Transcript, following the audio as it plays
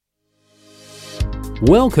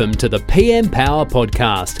Welcome to the PM Power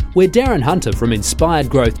Podcast, where Darren Hunter from Inspired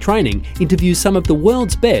Growth Training interviews some of the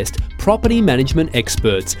world's best property management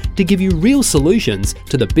experts to give you real solutions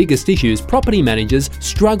to the biggest issues property managers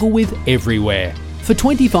struggle with everywhere. For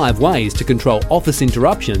 25 ways to control office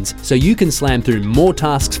interruptions so you can slam through more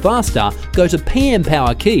tasks faster, go to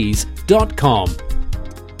pmpowerkeys.com.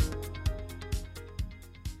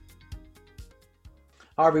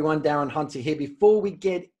 Hi everyone, Darren Hunter here. Before we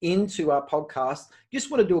get into our podcast,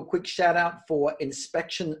 just want to do a quick shout out for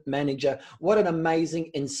Inspection Manager. What an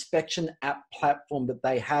amazing inspection app platform that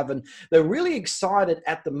they have. And they're really excited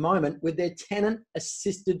at the moment with their tenant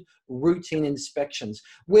assisted routine inspections,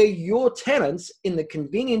 where your tenants, in the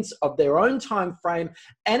convenience of their own time frame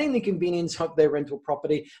and in the convenience of their rental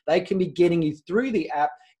property, they can be getting you through the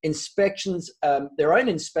app inspections, their own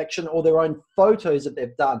inspection or their own photos that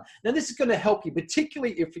they've done. Now, this is going to help you,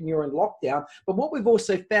 particularly if you're in lockdown. But what we've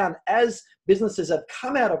also found as businesses have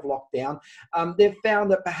come out of lockdown, they've found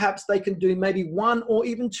that perhaps they can do maybe one or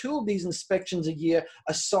even two of these inspections a year,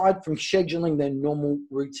 aside from scheduling their normal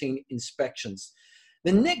routine inspections.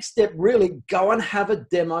 The next step, really, go and have a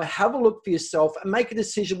demo, have a look for yourself and make a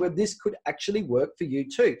decision where this could actually work for you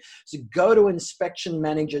too. So go to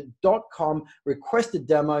inspectionmanager.com, request a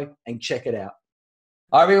demo and check it out.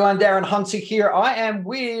 Hi everyone, Darren Hunter here. I am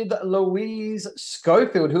with Louise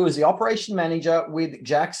Schofield, who is the Operation Manager with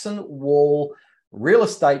Jackson Wall Real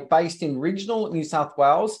Estate based in regional New South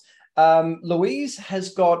Wales. Louise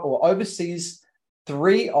has got or oversees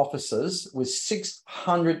 3 offices with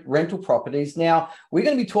 600 rental properties. Now, we're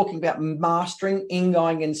going to be talking about mastering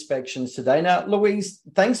ingoing inspections today. Now, Louise,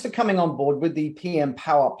 thanks for coming on board with the PM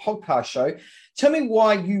Power podcast show. Tell me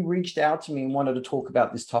why you reached out to me and wanted to talk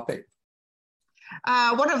about this topic.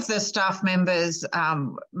 One of the staff members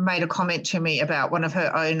made a comment to me about one of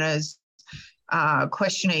her owners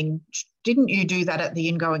questioning, didn't you do that at the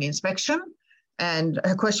ingoing inspection? And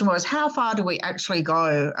her question was, how far do we actually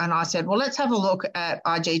go? And I said, well, let's have a look at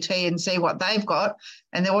IGT and see what they've got.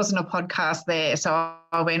 And there wasn't a podcast there. So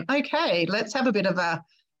I went, okay, let's have a bit of a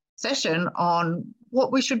session on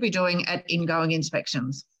what we should be doing at ingoing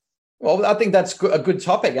inspections. Well, I think that's a good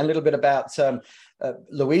topic, and a little bit about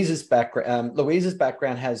Louise's background. Louise's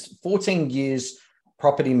background has 14 years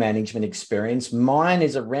property management experience. Mine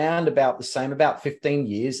is around about the same, about 15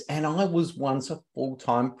 years. And I was once a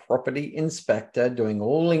full-time property inspector doing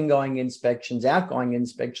all ingoing inspections, outgoing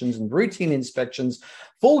inspections and routine inspections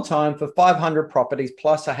full-time for 500 properties.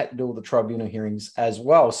 Plus I had to do all the tribunal hearings as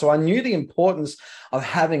well. So I knew the importance of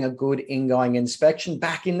having a good ingoing inspection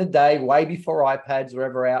back in the day, way before iPads were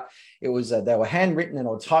ever out. It was, they were handwritten and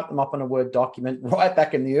I would type them up on a Word document. Right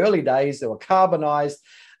back in the early days, they were carbonized.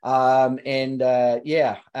 And I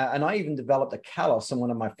even developed a callus on one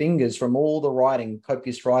of my fingers from all the writing,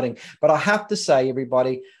 copious writing. But I have to say,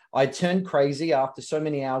 everybody, I turned crazy after so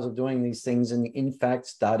many hours of doing these things and in fact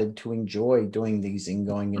started to enjoy doing these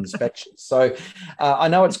ingoing inspections. So I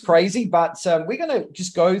know it's crazy, but we're going to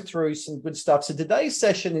just go through some good stuff. So today's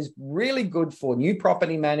session is really good for new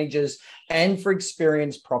property managers and for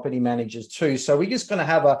experienced property managers too. So we're just going to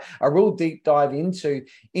have a real deep dive into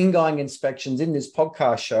ingoing inspections in this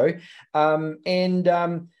podcast show. So,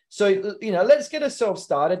 let's get ourselves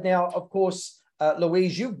started. Now, of course,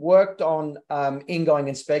 Louise, you've worked on ingoing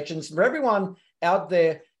inspections. For everyone out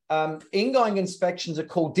there, ingoing inspections are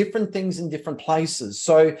called different things in different places.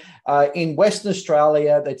 So in Western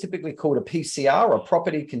Australia, they're typically called a PCR, or a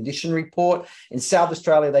property condition report. In South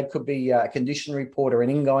Australia, they could be a condition report or an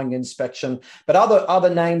ingoing inspection. But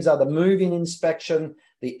other names are the move-in inspection,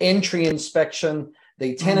 the entry inspection,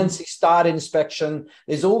 the tenancy start inspection.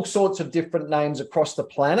 There's all sorts of different names across the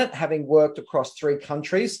planet, having worked across 3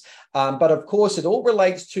 countries. But of course, it all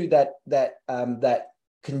relates to that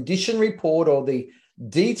condition report, or the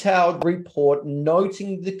detailed report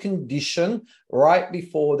noting the condition right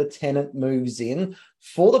before the tenant moves in,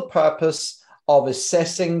 for the purpose of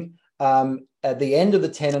assessing at the end of the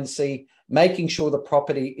tenancy, making sure the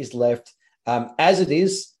property is left as it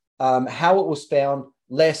is, how it was found,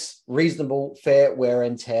 less reasonable, fair wear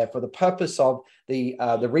and tear, for the purpose of the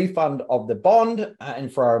refund of the bond,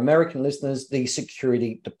 and for our American listeners, the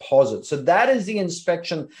security deposit. So that is the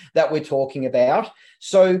inspection that we're talking about.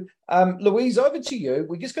 So Louise, over to you.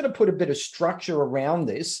 We're just going to put a bit of structure around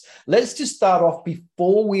this. Let's just start off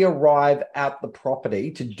before we arrive at the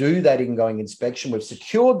property to do that ingoing inspection. We've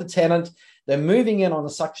secured the tenant. They're moving in on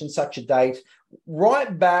such and such a date.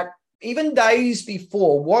 Right back, even days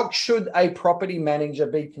before, what should a property manager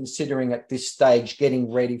be considering at this stage,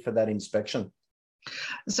 getting ready for that inspection?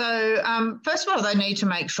 So first of all, they need to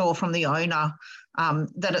make sure from the owner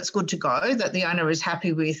that it's good to go, that the owner is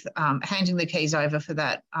happy with handing the keys over for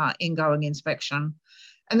that ingoing inspection.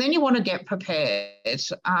 And then you want to get prepared.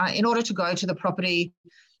 In order to go to the property,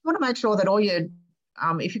 you want to make sure that all your,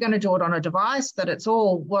 if you're going to do it on a device, that it's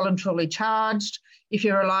all well and truly charged. If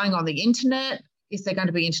you're relying on the internet, is there going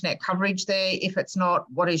to be internet coverage there? If it's not,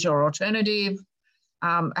 what is your alternative?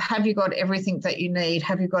 Have you got everything that you need?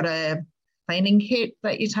 Have you got a cleaning kit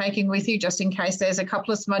that you're taking with you just in case there's a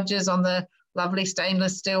couple of smudges on the lovely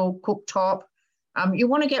stainless steel cooktop? You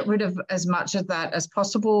want to get rid of as much of that as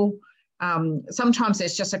possible. Sometimes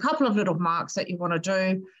there's just a couple of little marks that you want to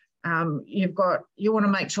do. You want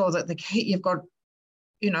to make sure that the key, you've got,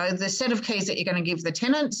 the set of keys that you're going to give the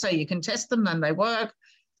tenant so you can test them and they work,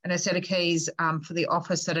 and a set of keys for the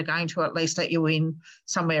office that are going to at least let you in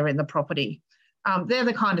somewhere in the property. They're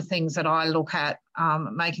the kind of things that I look at,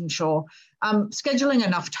 making sure. Scheduling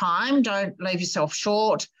enough time, don't leave yourself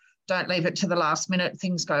short. Don't leave it to the last minute,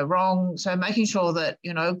 things go wrong. So making sure that,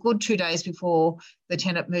 a good 2 days before the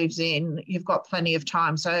tenant moves in, you've got plenty of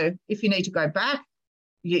time. So if you need to go back,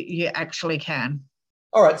 you actually can.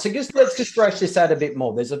 All right, so let's just thrash this out a bit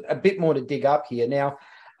more. There's a bit more to dig up here. Now,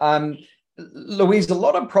 Louise, a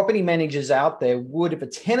lot of property managers out there would, if a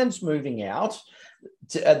tenant's moving out,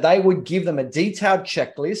 they would give them a detailed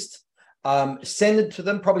checklist, send it to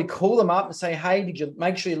them, probably call them up and say, hey, did you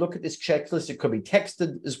make sure you look at this checklist? It could be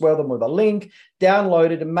texted as well, then with a link, download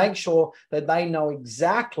it, and make sure that they know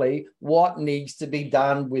exactly what needs to be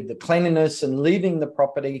done with the cleanliness and leaving the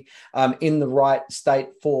property in the right state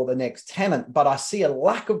for the next tenant. But I see a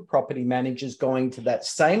lack of property managers going to that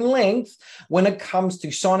same length when it comes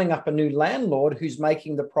to signing up a new landlord who's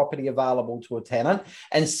making the property available to a tenant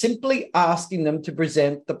and simply asking them to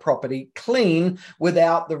present the property clean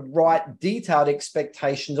without the right detailed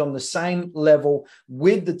expectations on the same level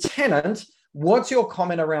with the tenant. What's your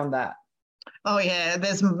comment around that? Oh, yeah,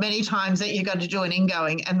 there's many times that you got to do an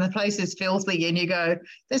ingoing and the place is filthy and you go,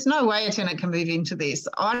 there's no way a tenant can move into this.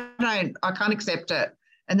 I can't accept it.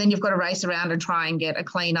 And then you've got to race around and try and get a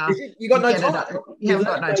cleaner. You got no time. You've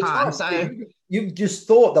got no time. So you've just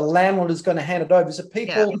thought the landlord is going to hand it over. So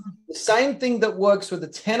people, the same thing that works with the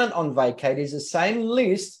tenant on vacate is the same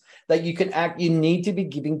list that you need to be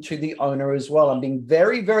giving to the owner as well. I'm being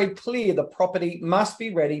very, very clear. The property must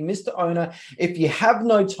be ready. Mr. Owner, if you have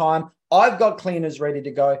no time, I've got cleaners ready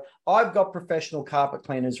to go. I've got professional carpet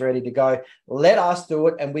cleaners ready to go. Let us do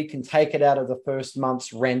it and we can take it out of the first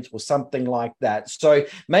month's rent or something like that. So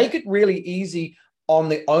make it really easy on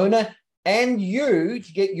the owner and you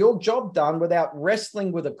to get your job done without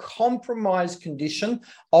wrestling with a compromised condition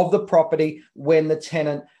of the property when the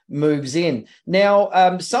tenant moves in.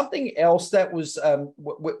 Now, something else that was,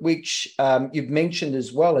 which you've mentioned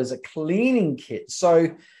as well, is a cleaning kit.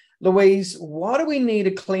 So, Louise, why do we need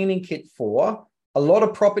a cleaning kit for? A lot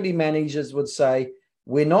of property managers would say,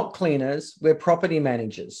 we're not cleaners, we're property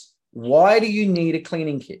managers. Why do you need a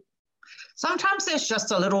cleaning kit? Sometimes there's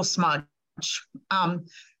just a little smudge.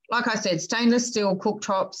 Like I said, stainless steel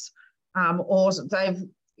cooktops, or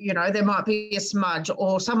there might be a smudge,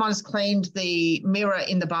 or someone's cleaned the mirror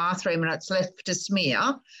in the bathroom and it's left a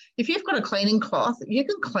smear. If you've got a cleaning cloth, you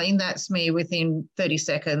can clean that smear within 30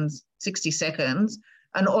 seconds, 60 seconds,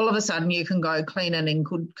 and all of a sudden you can go clean and in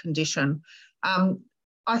good condition.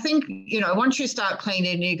 I think, once you start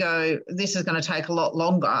cleaning, you go, this is going to take a lot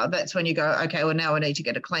longer. That's when you go, okay, well, now I need to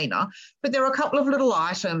get a cleaner. But there are a couple of little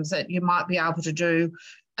items that you might be able to do.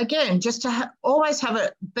 Again, just to always have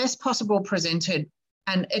it best possible presented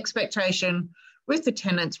and expectation with the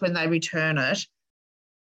tenants when they return it.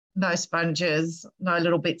 No sponges, no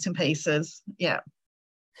little bits and pieces. Yeah.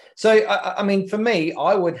 So, I mean, for me,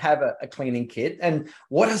 I would have a cleaning kit. And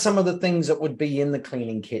what are some of the things that would be in the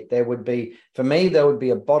cleaning kit? There would be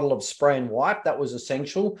a bottle of spray and wipe. That was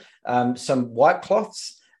essential. Some wipe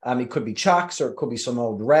cloths. It could be chucks or it could be some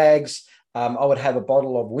old rags. I would have a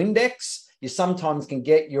bottle of Windex. You sometimes can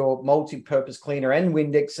get your multi-purpose cleaner and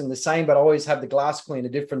Windex in the same, but I always have the glass cleaner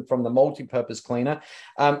different from the multi-purpose cleaner.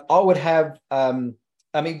 I would have,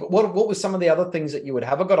 what were some of the other things that you would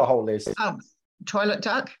have? I've got a whole list. Toilet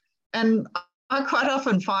duck. And I quite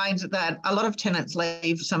often find that a lot of tenants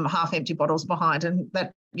leave some half-empty bottles behind, and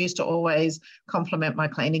that used to always complement my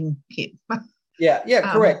cleaning kit.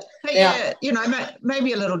 Yeah, correct. But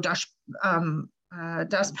maybe a little dustpan,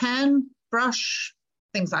 brush,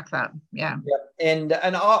 things like that. Yeah. And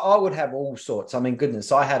I would have all sorts. I mean,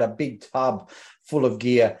 goodness, I had a big tub full of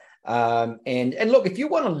gear. And look, if you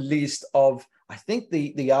want a list of, I think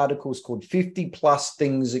the article is called 50 plus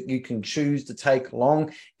things that you can choose to take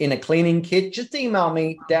along in a cleaning kit, just email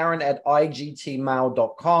me, Darren at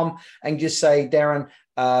igtmail.com, and just say, Darren,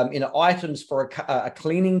 items for a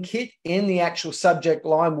cleaning kit. In the actual subject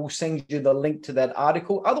line, we'll send you the link to that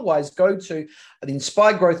article. Otherwise, go to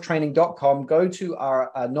inspiredgrowthtraining.com, go to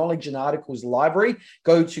our knowledge and articles library,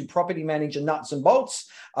 go to property manager nuts and bolts,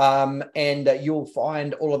 and you'll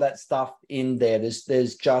find all of that stuff in there.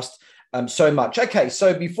 There's just so much. Okay,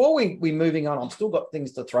 so before we moving on, I've still got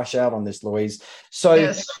things to thrash out on this, Louise. So,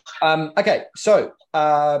 yes.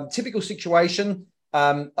 Typical situation.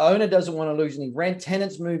 Owner doesn't want to lose any rent.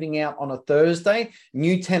 Tenant's moving out on a Thursday.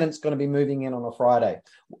 New tenant's going to be moving in on a Friday.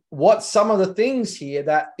 What's some of the things here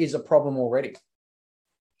that is a problem already?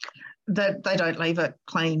 That they don't leave it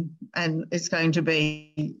clean and it's going to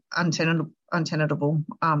be untenable.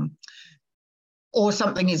 Or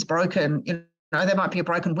something is broken. There might be a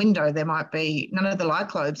broken window. There might be none of the light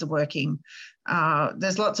globes are working.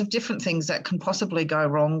 There's lots of different things that can possibly go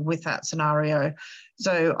wrong with that scenario.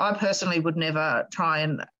 So I personally would never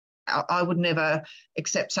I would never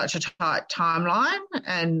accept such a tight timeline.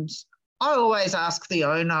 And I always ask the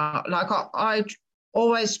owner, I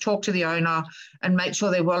always talk to the owner and make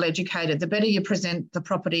sure they're well educated. The better you present the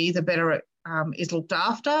property, the better it is looked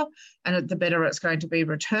after and the better it's going to be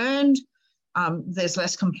returned. There's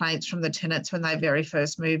less complaints from the tenants when they very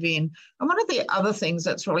first move in. And one of the other things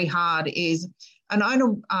that's really hard is an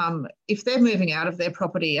owner, if they're moving out of their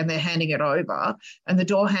property and they're handing it over and the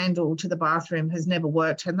door handle to the bathroom has never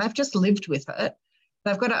worked and they've just lived with it,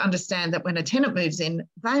 they've got to understand that when a tenant moves in,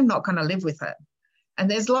 they're not going to live with it.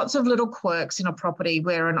 And there's lots of little quirks in a property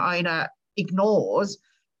where an owner ignores,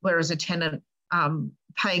 whereas a tenant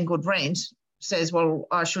paying good rent says, well,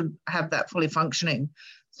 I should have that fully functioning.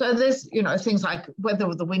 So there's, things like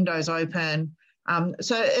whether the window's open.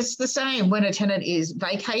 So it's the same when a tenant is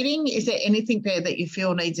vacating. Is there anything there that you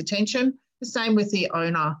feel needs attention? The same with the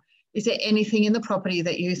owner. Is there anything in the property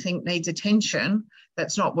that you think needs attention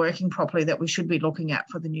that's not working properly that we should be looking at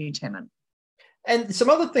for the new tenant? And some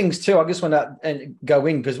other things too, I just want to go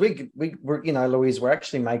in because we're, Louise, we're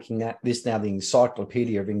actually making this now the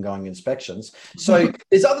encyclopedia of ingoing inspections. So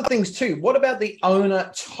there's other things too. What about the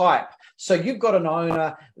owner type? So you've got an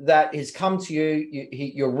owner that has come to you,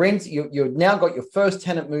 you've now got your first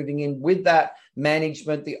tenant moving in with that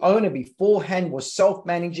management. The owner beforehand was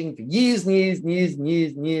self-managing for years and years and years and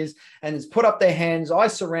years and years and has put up their hands, I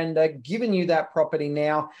surrender, given you that property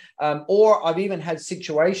now. Or I've even had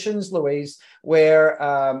situations, Louise, where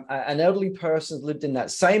an elderly person's lived in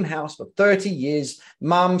that same house for 30 years.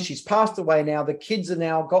 Mum, she's passed away now. The kids are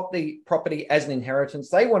now got the property as an inheritance.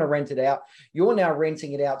 They want to rent it out. You're now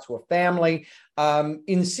renting it out to a family.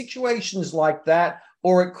 In situations like that,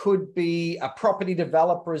 or it could be a property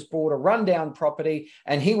developer has bought a rundown property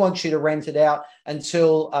and he wants you to rent it out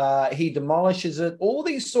until he demolishes it. All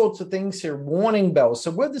these sorts of things here, warning bells. So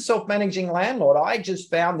with the self-managing landlord, I just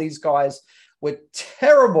found these guys were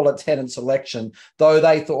terrible at tenant selection, though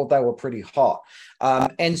they thought they were pretty hot.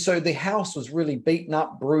 And so the house was really beaten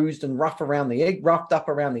up, bruised, and roughed up around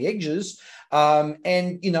the edges.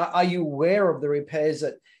 And, are you aware of the repairs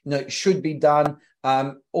that should be done?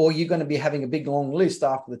 Or you're going to be having a big long list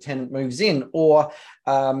after the tenant moves in, or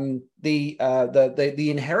the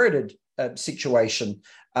inherited situation.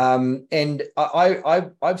 And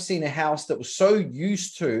I've seen a house that was so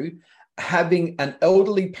used to having an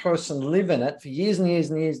elderly person live in it for years and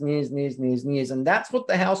years and years and years and years and years and years, and that's what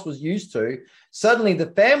the house was used to. Suddenly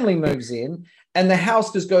the family moves in and the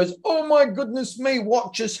house just goes, oh my goodness me,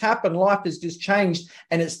 what just happened? Life has just changed,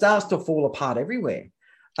 and it starts to fall apart everywhere.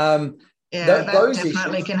 That those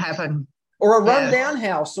definitely issues can happen. Or a rundown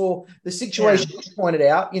house, or the situation you pointed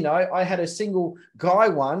out. I had a single guy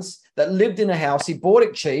once that lived in a house. He bought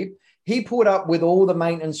it cheap. He put up with all the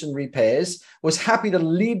maintenance and repairs, was happy to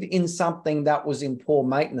live in something that was in poor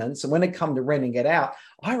maintenance. And when it come to renting it out,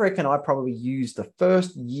 I reckon I probably used the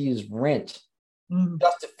first year's rent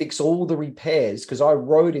just to fix all the repairs, because I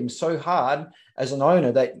rode him so hard as an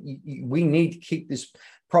owner that we need to keep this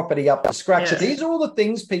property up to scratch. Yes. So these are all the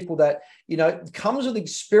things, people, that comes with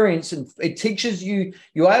experience, and it teaches you.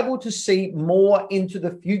 You're able to see more into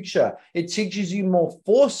the future. It teaches you more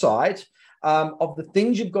foresight of the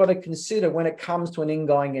things you've got to consider when it comes to an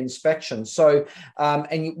ingoing inspection. So,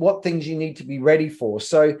 and what things you need to be ready for.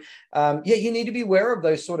 So, you need to be aware of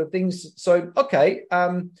those sort of things. So, okay,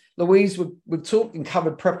 Louise, we've talked and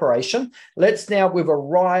covered preparation. We've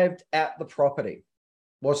arrived at the property.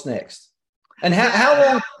 What's next? And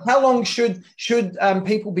how long should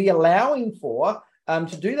people be allowing for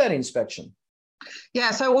to do that inspection? Yeah,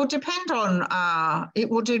 so it will depend on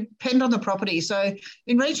the property. So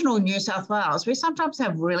in regional New South Wales, we sometimes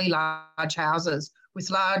have really large houses with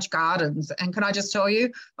large gardens. And can I just tell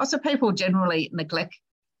you, lots of people generally neglect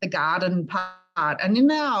the garden part And in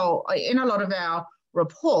a lot of our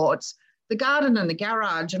reports, the garden and the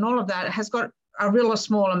garage and all of that has got a real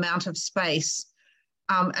small amount of space.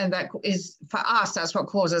 And that is, for us, that's what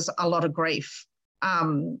causes a lot of grief.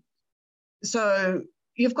 So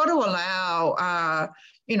you've got to allow,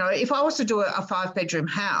 if I was to do a 5-bedroom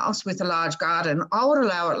house with a large garden, I would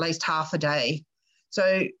allow at least half a day.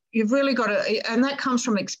 So you've really got to, and that comes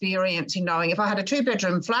from experience in knowing if I had a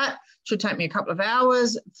 2-bedroom flat, it should take me a couple of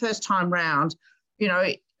hours, first time round.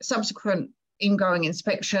 Subsequent ingoing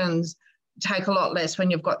inspections take a lot less when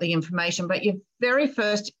you've got the information. But your very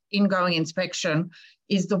first ingoing inspection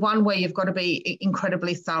is the one where you've got to be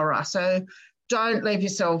incredibly thorough. So don't leave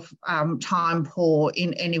yourself time poor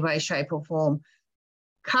in any way, shape or form.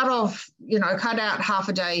 Cut out half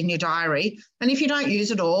a day in your diary. And if you don't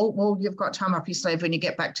use it all, well, you've got time up your sleeve when you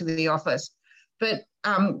get back to the office. But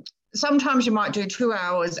sometimes you might do 2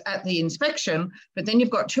 hours at the inspection, but then you've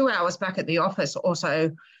got 2 hours back at the office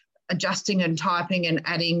also adjusting and typing and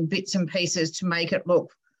adding bits and pieces to make it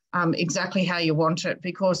look exactly how you want it,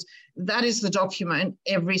 because that is the document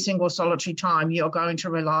every single solitary time you're going to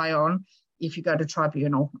rely on if you go to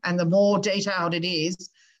tribunal. And the more detailed it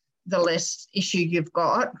is, the less issue you've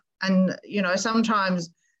got. And,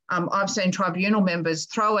 sometimes I've seen tribunal members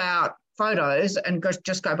throw out photos and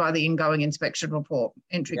just go by the ingoing inspection report,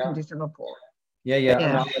 entry condition report.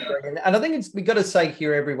 Yeah. And I think we've got to say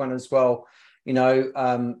here, everyone as well,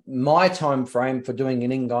 my time frame for doing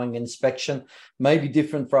an ingoing inspection may be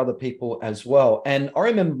different for other people as well. And I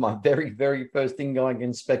remember my very, very first ingoing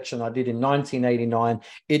inspection I did in 1989.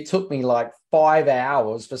 It took me like 5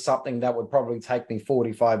 hours for something that would probably take me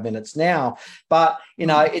 45 minutes now. But,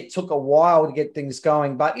 it took a while to get things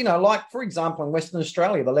going. But, like, for example, in Western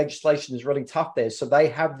Australia, the legislation is really tough there. So they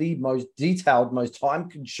have the most detailed, most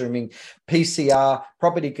time-consuming PCR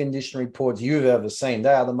property condition reports you've ever seen.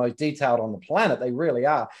 They are the most detailed on the planet. They really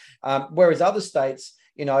are. Whereas other states,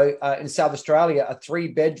 in South Australia, a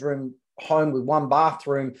 3-bedroom home with 1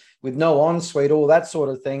 bathroom with no ensuite, all that sort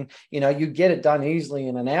of thing, you get it done easily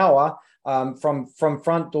in an hour. From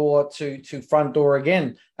front door to front door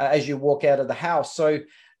again as you walk out of the house. So,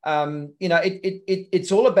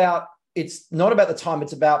 it's all about, it's not about the time,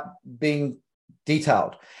 it's about being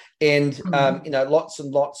detailed. And, lots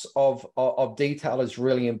and lots of detail is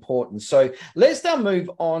really important. So let's now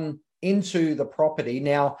move on into the property.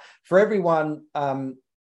 Now, for everyone,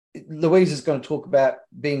 Louise is going to talk about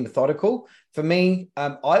being methodical. For me,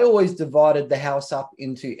 I always divided the house up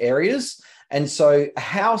into areas. And so a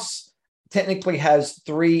house technically has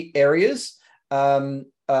 3 areas, so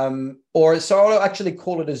I'll actually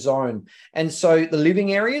call it a zone. And so the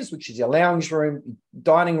living areas, which is your lounge room,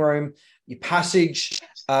 dining room, your passage,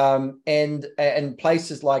 and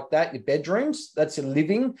places like that, your bedrooms, that's your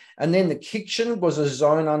living. And then the kitchen was a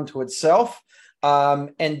zone unto itself.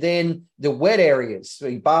 And then the wet areas, so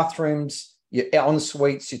your bathrooms, your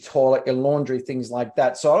en-suites, your toilet, your laundry, things like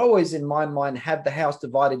that. So I always, in my mind, have the house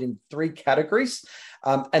divided in 3 categories.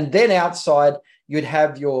 And then outside, you'd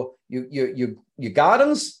have your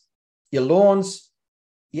gardens, your lawns,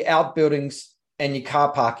 your outbuildings, and your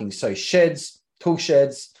car parking. So sheds, tool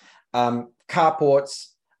sheds, carports,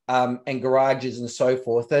 and garages and so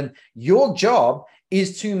forth. And your job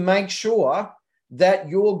is to make sure that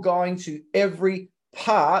you're going to every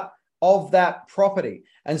part of that property.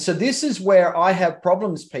 And so this is where I have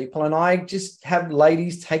problems, people, and I just have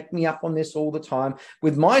ladies take me up on this all the time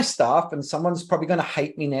with my staff, and someone's probably going to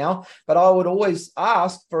hate me now, but I would always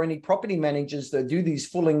ask for any property managers that do these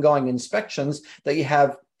full ingoing inspections that you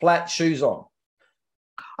have flat shoes on.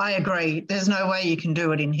 I agree. There's no way you can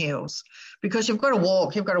do it in heels because you've got to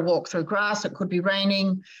walk through grass. It could be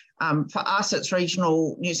raining. For us, it's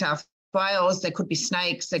regional New South Wales. There could be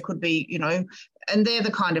snakes. There could be, and they're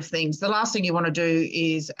the kind of things. The last thing you want to do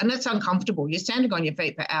is, and it's uncomfortable. You're standing on your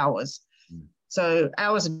feet for hours. So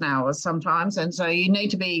hours and hours sometimes. And so you need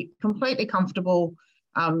to be completely comfortable.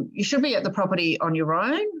 You should be at the property on your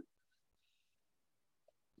own.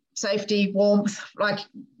 Safety, warmth,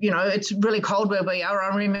 it's really cold where we are.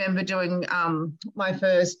 I remember doing my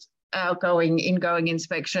first ingoing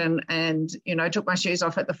inspection and, took my shoes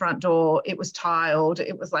off at the front door. It was tiled.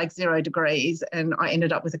 It was like 0 degrees and I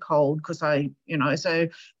ended up with a cold because so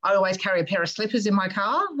I always carry a pair of slippers in my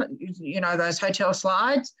car, those hotel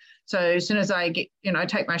slides. So as soon as I get,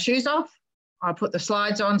 take my shoes off, I put the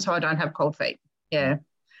slides on so I don't have cold feet. Yeah.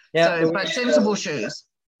 But sensible shoes.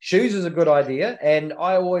 Shoes is a good idea. And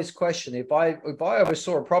I always question if I ever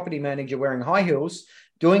saw a property manager wearing high heels,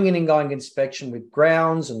 doing an ingoing inspection with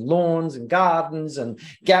grounds and lawns and gardens and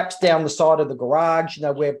gaps down the side of the garage,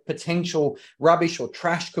 where potential rubbish or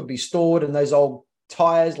trash could be stored and those old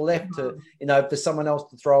tires left to, for someone else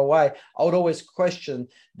to throw away, I would always question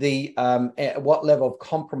the what level of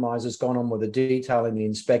compromise has gone on with the detail in the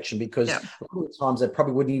inspection, because a lot of times they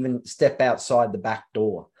probably wouldn't even step outside the back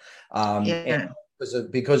door.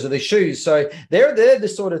 Because of the shoes. So they're the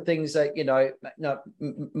sort of things that,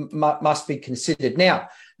 must be considered. Now,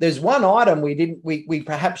 there's one item we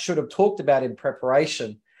perhaps should have talked about in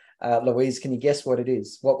preparation. Louise, can you guess what it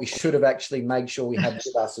is? What we should have actually made sure we had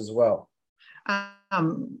with us as well?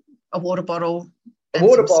 A water bottle. A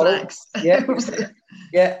water bottle. Snacks. Yeah.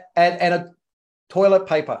 Yeah. And a toilet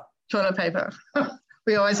paper. Toilet paper.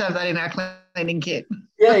 We always have that in our cleaning kit.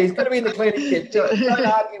 Yeah, he's going to be in the cleaning kit.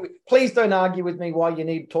 Please don't argue with me why you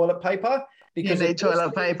need toilet paper. Because you need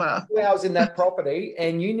toilet paper. 2 hours in that property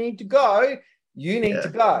and you need to go.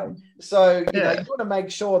 To go. So, you want to make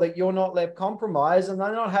sure that you're not left compromised, and they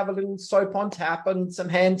not have a little soap on tap and some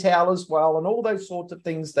hand towel as well and all those sorts of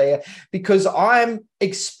things there, because I'm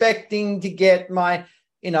expecting to get my,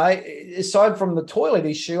 aside from the toilet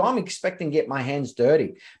issue, I'm expecting to get my hands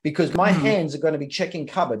dirty, because my hands are going to be checking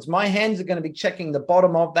cupboards. My hands are going to be checking the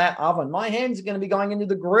bottom of that oven. My hands are going to be going into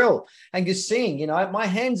the grill, and you're seeing, my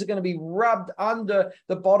hands are going to be rubbed under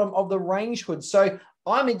the bottom of the range hood. So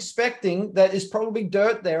I'm expecting that there's probably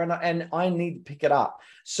dirt there, and I need to pick it up.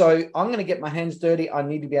 So I'm going to get my hands dirty. I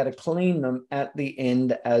need to be able to clean them at the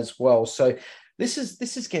end as well. So this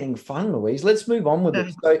is getting fun, Louise. Let's move on with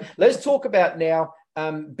it. So let's talk about now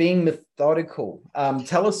being methodical.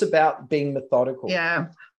 Tell us about being methodical. Yeah.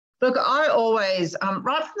 Look, I always,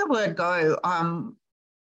 right from the word go,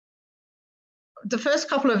 the first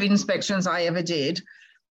couple of inspections I ever did,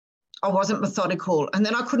 I wasn't methodical, and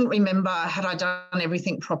then I couldn't remember had I done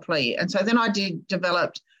everything properly. And so then I do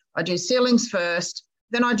ceilings first,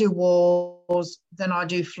 then I do walls, then I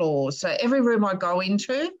do floors. So every room I go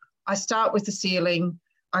into, I start with the ceiling,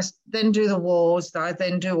 I then do the walls, I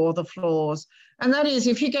then do all the floors. And that is,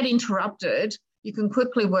 if you get interrupted, you can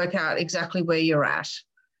quickly work out exactly where you're at.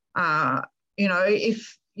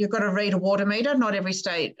 If you've got to read a water meter, not every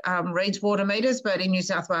state reads water meters, but in New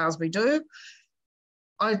South Wales we do.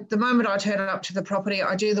 The moment I turn up to the property,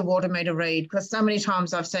 I do the water meter read, because so many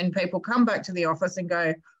times I've seen people come back to the office and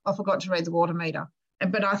go, I forgot to read the water meter.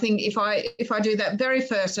 But I think if I do that very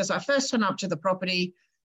first, as I first turn up to the property,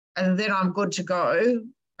 and then I'm good to go.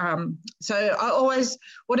 So I always,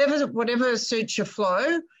 whatever suits your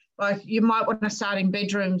flow, like you might want to start in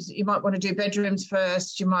bedrooms, you might want to do bedrooms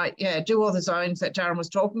first, you might, do all the zones that Darren was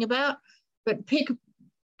talking about, but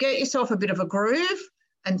get yourself a bit of a groove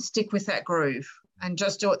and stick with that groove. And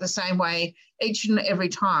just do it the same way each and every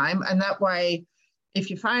time. And that way,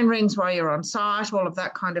 if your phone rings while you're on site, all of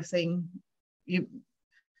that kind of thing, you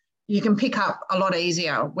can pick up a lot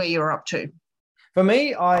easier where you're up to. For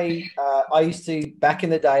me, I used to, back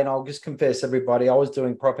in the day, and I'll just confess, everybody, I was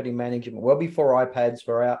doing property management well before iPads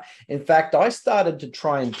were out. In fact, I started to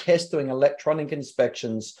try and test doing electronic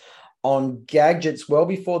inspections on gadgets well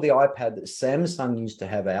before the iPad that Samsung used to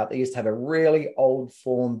have out. They used to have a really old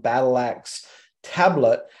form battle axe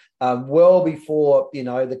tablet well before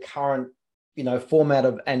the current format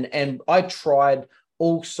of, and I tried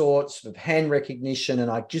all sorts of hand recognition and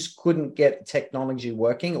I just couldn't get the technology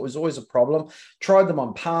working. It was always a problem. Tried them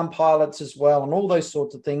on Palm Pilots as well and all those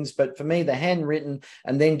sorts of things, but for me the handwritten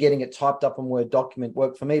and then getting it typed up on Word document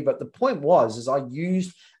worked for me. But the point was I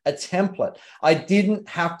used a template. I didn't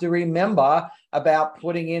have to remember about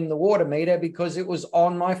putting in the water meter because it was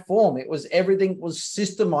on my form. Everything was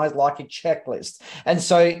systemized like a checklist. And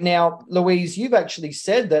so now, Louise, you've actually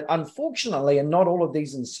said that unfortunately, and not all of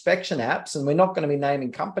these inspection apps, and we're not going to be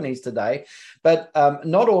naming companies today, but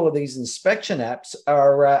not all of these inspection apps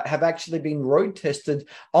have actually been road tested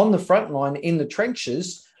on the front line in the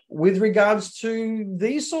trenches with regards to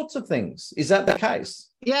these sorts of things. Is that the case?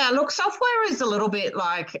 Yeah, look, software is a little bit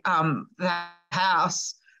like the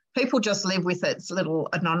house. People just live with its little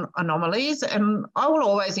anomalies. And I will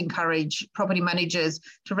always encourage property managers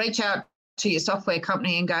to reach out to your software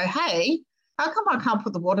company and go, hey, how come I can't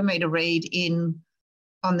put the water meter read in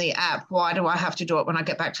on the app? Why do I have to do it when I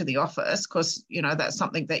get back to the office? Because, that's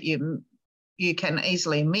something that you can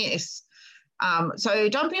easily miss. So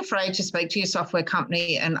don't be afraid to speak to your software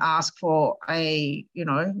company and ask for a,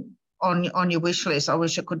 on your wish list, I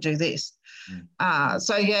wish I could do this.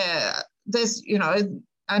 There's,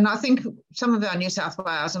 and I think some of our New South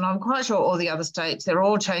Wales, and I'm quite sure all the other states, they're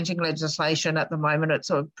all changing legislation at the moment. It's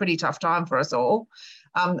a pretty tough time for us all.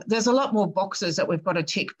 There's a lot more boxes that we've got to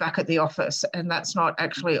tick back at the office, and that's not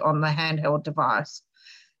actually on the handheld device.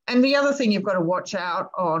 And the other thing you've got to watch out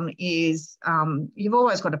on is you've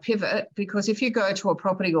always got to pivot, because if you go to a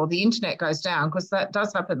property or the internet goes down, because that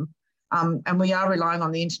does happen and we are relying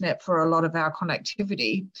on the internet for a lot of our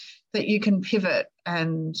connectivity, that you can pivot.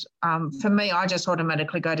 And for me, I just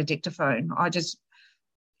automatically go to dictaphone. I just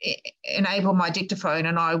enable my dictaphone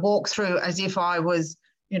and I walk through as if I was,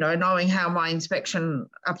 knowing how my inspection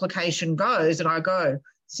application goes, and I go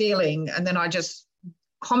ceiling, and then I just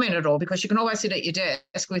comment it all, because you can always sit at your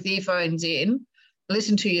desk with earphones in,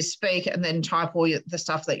 listen to you speak, and then type all the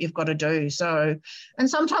stuff that you've got to do. So, and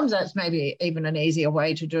sometimes that's maybe even an easier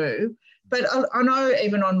way to do. But I know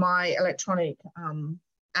even on my electronic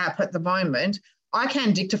app at the moment, I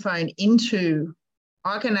can dictaphone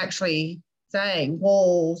I can actually say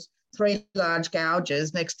walls, 3 large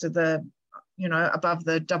gouges next to the, above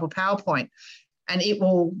the double PowerPoint, and it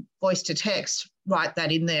will voice to text, write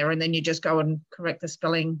that in there, and then you just go and correct the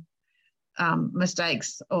spelling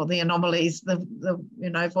mistakes or the anomalies, the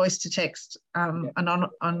voice to text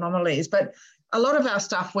anomalies. But a lot of our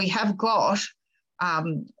stuff we've got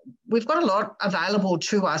a lot available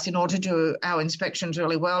to us in order to do our inspections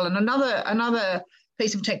really well. And another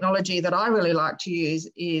piece of technology that I really like to use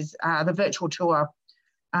is the virtual tour.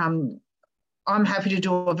 I'm happy to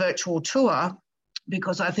do a virtual tour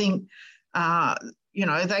because I think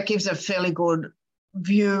that gives a fairly good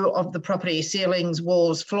view of the property: ceilings,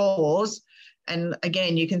 walls, floors. And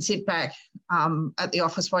again, you can sit back at the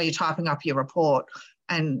office while you're typing up your report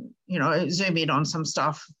and, zoom in on some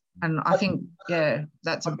stuff. And I think,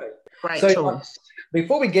 that's a great tool.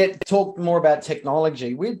 Before we talk more about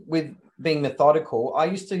technology, with being methodical, I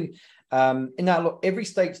used to, look, every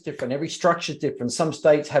state's different, every structure's different. Some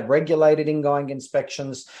states have regulated ingoing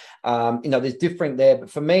inspections. There's different there.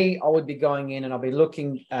 But for me, I would be going in and I'll be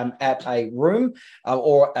looking at a room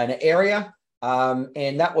or an area,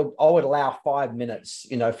 and I would allow 5 minutes,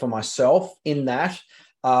 for myself in that.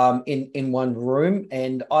 In one room,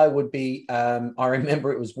 and I would be, I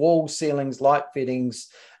remember it was walls, ceilings, light fittings,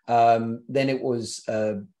 then it was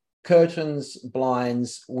curtains,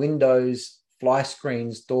 blinds, windows, fly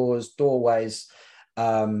screens, doors, doorways,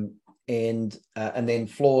 and then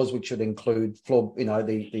floors, which would include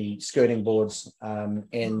the skirting boards,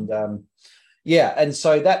 and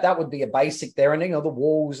so that would be a basic there. And the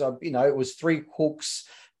walls, it was 3 hooks,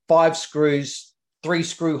 5 screws, 3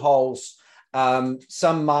 screw holes.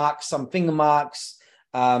 Some marks, some finger marks,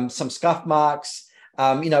 some scuff marks,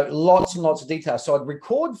 lots and lots of detail. So I'd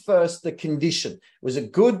record first the condition. Was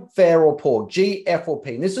it good, fair, or poor? G, F, or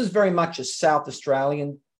P. And this is very much a South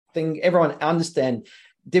Australian thing. Everyone understand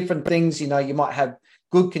different things. You might have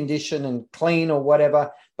good condition and clean or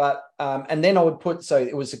whatever. But and then I would put, so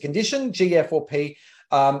it was a condition, G, F, or P,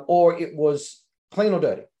 or it was clean or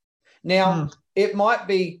dirty. Now, it might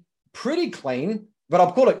be pretty clean, but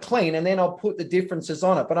I'll put it clean and then I'll put the differences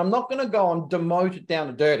on it. But I'm not going to go and demote it down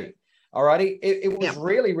to dirty. All righty. It was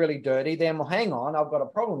really, really dirty. Then, well, hang on, I've got a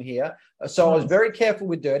problem here. So I was very careful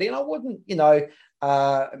with dirty, and I wouldn't,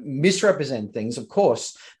 misrepresent things, of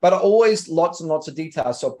course, but always lots and lots of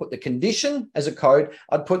details. So I'll put the condition as a code.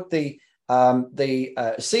 I'd put the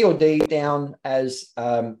C or D down as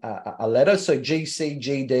a letter. So G, C,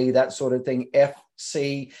 G, D, that sort of thing, F,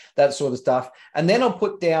 C, that sort of stuff. And then I'll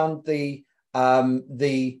put down the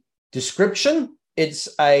description. It's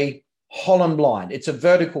a Holland blind, it's a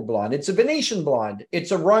vertical blind, it's a Venetian blind,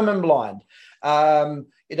 it's a Roman blind.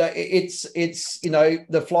 It's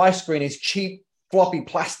the fly screen is cheap floppy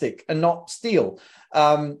plastic and not steel.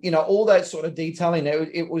 All that sort of detailing.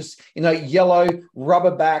 It was yellow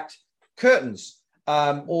rubber backed curtains,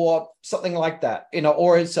 or something like that.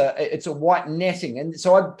 Or it's a white netting. And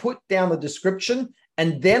so I'd put down the description.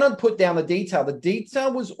 And then I'd put down the detail. The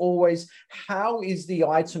detail was always, how is the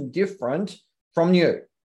item different from new?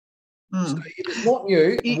 So if it's not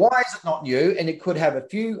new, why is it not new? And it could have a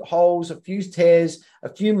few holes, a few tears, a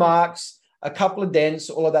few marks, a couple of dents,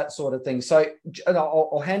 all of that sort of thing. So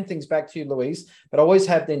I'll hand things back to you, Louise, but I always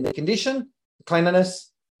have then the condition,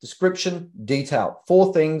 cleanliness, description, detail.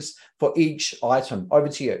 4 things for each item. Over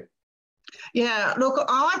to you. Yeah, look,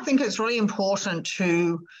 I think it's really important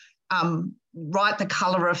to write the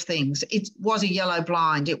colour of things. It was a yellow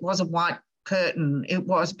blind. It was a white curtain. It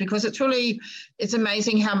was, because it's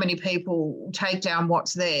amazing how many people take down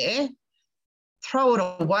what's there, throw it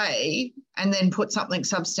away, and then put something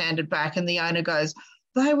substandard back, and the owner goes,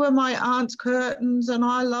 they were my aunt's curtains and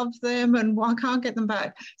I love them and I can't get them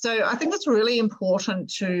back. So I think it's really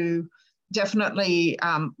important to definitely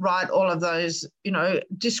write all of those,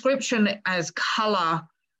 description as colour,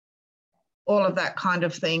 all of that kind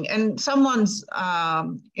of thing. And someone's,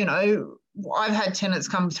 I've had tenants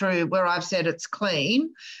come through where I've said it's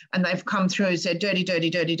clean, and they've come through and said dirty, dirty,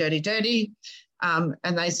 dirty, dirty, dirty. And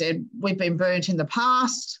they said, we've been burnt in the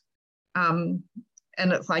past.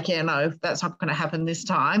 And it's like, yeah, no, that's not going to happen this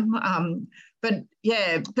time. But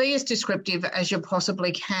yeah, be as descriptive as you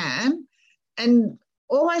possibly can. And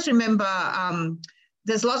always remember,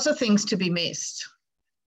 there's lots of things to be missed.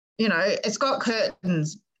 You know, it's got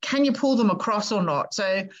curtains. Can you pull them across or not?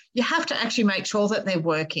 So you have to actually make sure that they're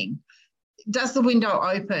working. Does the window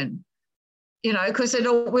open? You know, because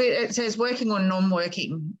it says working or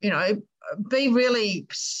non-working. You know, be really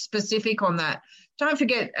specific on that. Don't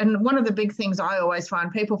forget, and one of the big things I always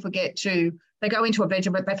find, people forget to, they go into a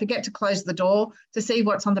bedroom, but they forget to close the door to see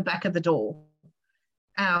what's on the back of the door.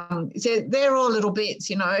 So they're all little bits,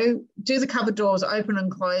 you know, do the cupboard doors open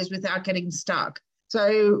and close without getting stuck?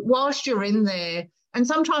 So whilst you're in there, and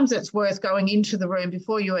sometimes it's worth going into the room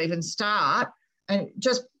before you even start and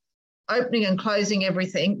just opening and closing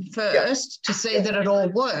everything first to see that it all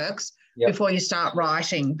works before you start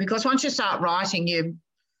writing. Because once you start writing,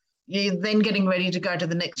 you're then getting ready to go to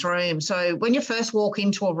the next room. So when you first walk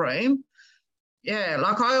into a room,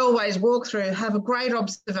 like I always walk through, have a great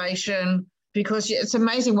observation, because it's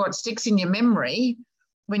amazing what sticks in your memory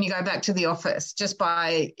when you go back to the office. Just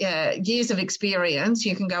by years of experience,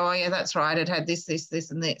 you can go, oh, yeah, that's right, it had this, this,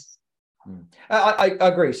 this, and this. I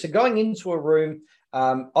agree. So going into a room,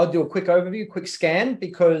 I'll do a quick overview, quick scan,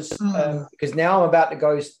 because now I'm about to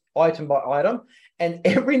go item by item. And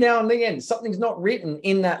every now and then, something's not written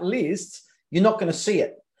in that list, you're not going to see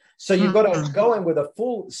it. So you've got to go in with a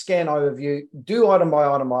full scan overview, do item by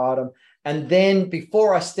item by item. And then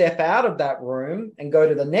before I step out of that room and go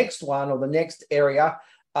to the next one or the next area,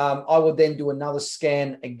 I will then do another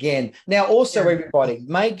scan again. Now, also, everybody,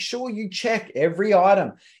 make sure you check every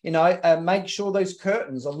item. You know, make sure those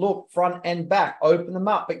curtains are looked front and back, open them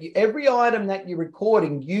up. But every item that you're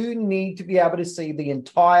recording, you need to be able to see the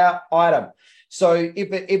entire item. So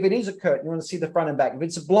if it is a curtain, you want to see the front and back. If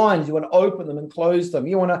it's a blind, you want to open them and close them.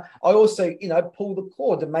 I also, pull the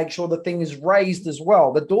cord to make sure the thing is raised as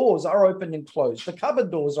well. The doors are open and closed. The cupboard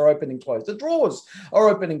doors are open and closed. The drawers are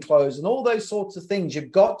open and closed, and all those sorts of things.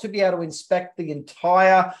 You've got to be able to inspect the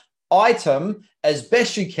entire item as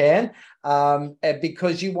best you can,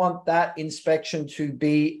 because you want that inspection to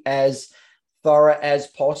be as thorough as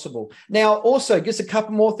possible. Now, also, just a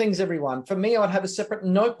couple more things, everyone. For me, I'd have a separate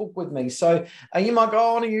notebook with me. So you might go,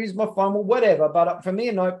 I want to use my phone or whatever. But for me,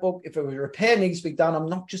 a notebook, if a repair needs to be done, I'm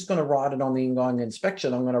not just going to write it on the ingoing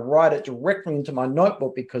inspection. I'm going to write it directly into my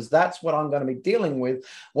notebook, because that's what I'm going to be dealing with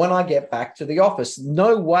when I get back to the office.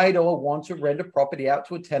 No way do I want to rent a property out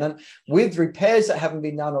to a tenant with repairs that haven't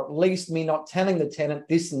been done, or at least me not telling the tenant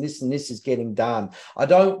this and this and this is getting done. I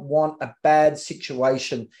don't want a bad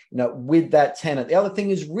situation, with that tenant. The other thing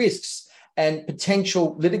is risks and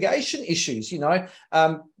potential litigation issues,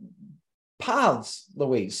 paths,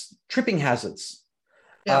 Louise, tripping hazards,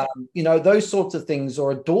 those sorts of things,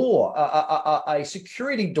 or a door, a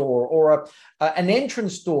security door, or an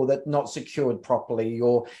entrance door that's not secured properly,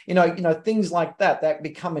 or, things like that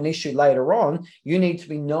become an issue later on. You need to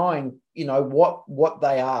be knowing, what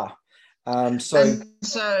they are. And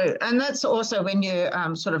that's also when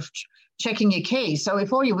you're sort of checking your keys. So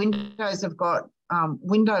if all your windows have got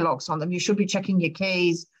window locks on them, you should be checking your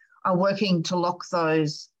keys are working to lock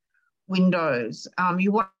those windows.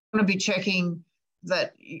 You want to be checking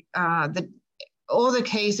that all the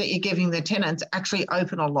keys that you're giving the tenants actually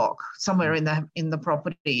open a lock somewhere in the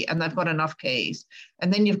property, and they've got enough keys.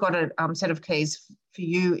 And then you've got a set of keys for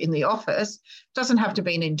you in the office. It doesn't have to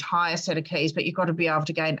be an entire set of keys, but you've got to be able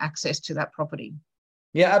to gain access to that property.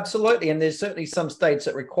 Yeah, absolutely. And there's certainly some states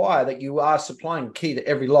that require that you are supplying a key to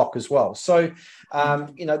every lock as well. So, these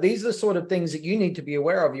are the sort of things that you need to be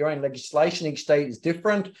aware of. Your own legislation, each state is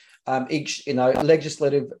different. Each,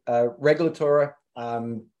 legislative, regulatory,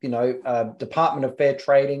 Department of Fair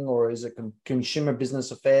Trading, or is it Consumer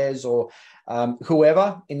Business Affairs, or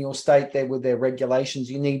whoever in your state there with their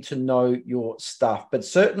regulations, you need to know your stuff. But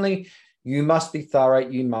certainly, you must be thorough.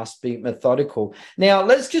 You must be methodical. Now,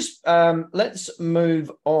 let's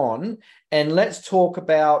move on, and let's talk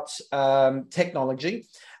about technology.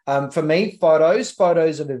 For me, photos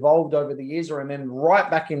have evolved over the years. I remember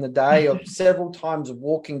right back in the day of several times of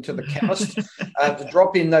walking to the chemist to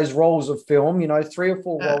drop in those rolls of film, 3 or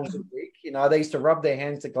 4 rolls a week. They used to rub their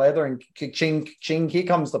hands together and ching, ching, here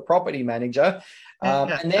comes the property manager.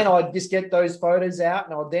 And then I'd just get those photos out,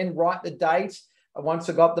 and I'd then write the date. Once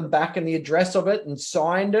I got them back and the address of it and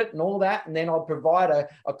signed it and all that, and then I'll provide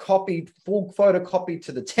a copy, full photocopy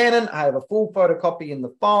to the tenant. I have a full photocopy in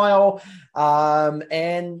the file,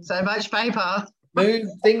 and so much paper. Move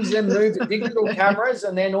to digital cameras,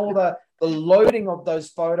 and then all the the loading of those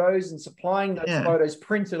photos and supplying those photos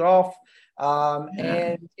printed off.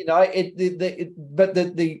 And but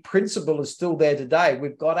the principle is still there today.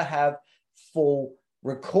 We've got to have full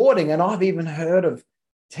recording. And I've even heard of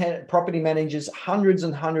property managers, hundreds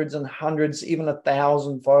and hundreds and hundreds, even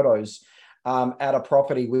 1,000 photos at a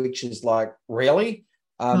property, which is like, really?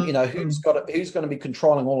 Who's going to be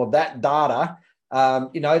controlling all of that data? The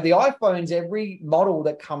iPhones, every model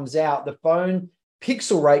that comes out, the phone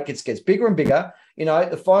pixel rate gets bigger and bigger.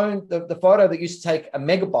 The photo that used to take a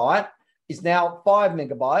megabyte is now 5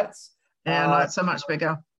 megabytes. Yeah, it's so much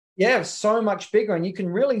bigger. Yeah, so much bigger, and you can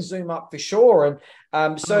really zoom up for sure.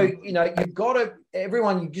 And you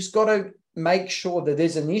just got to make sure that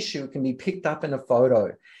there's an issue. It can be picked up in a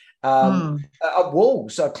photo.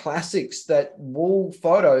 Walls are classics. That wall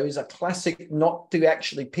photos are classic, not to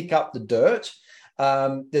actually pick up the dirt,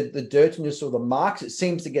 the dirtiness or the marks. It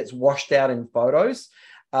seems to get washed out in photos.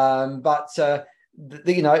 Tell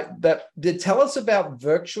us about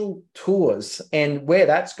virtual tours and where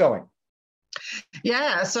that's going.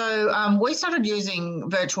 Yeah, so we started using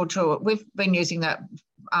virtual tour. We've been using that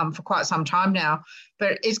for quite some time now,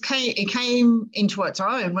 but it came into its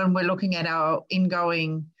own when we're looking at our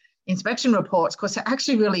ingoing inspection reports, because they're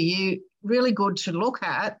actually really good to look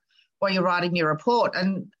at while you're writing your report.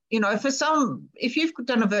 And if you've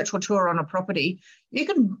done a virtual tour on a property, you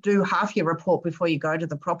can do half your report before you go to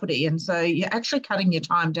the property, and so you're actually cutting your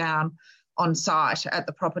time down on site at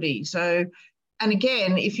the property. So, and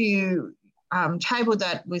again, if you table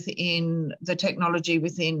that within the technology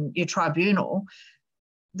within your tribunal,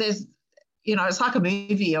 there's, it's like a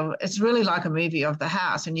movie it's really like a movie of the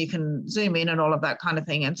house, and you can zoom in and all of that kind of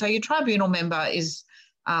thing. And so your tribunal member is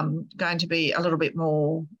going to be a little bit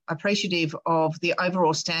more appreciative of the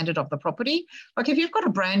overall standard of the property. Like if you've got a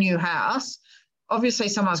brand new house, obviously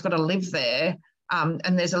someone's got to live there,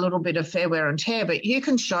 and there's a little bit of fair wear and tear, but you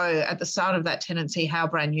can show at the start of that tenancy how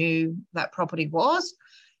brand new that property was.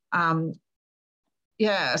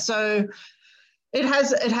 So it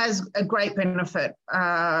has a great benefit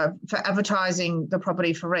for advertising the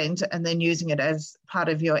property for rent and then using it as part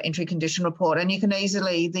of your entry condition report. And you can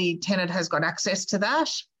the tenant has got access to that.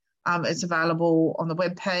 It's available on the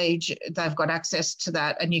webpage. They've got access to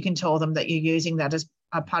that, and you can tell them that you're using that as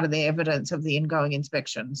a part of the evidence of the ingoing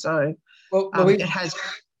inspection. So it has...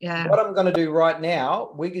 Yeah. What I'm going to do right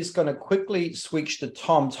now, we're just going to quickly switch to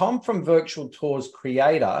Tom. Tom from Virtual Tours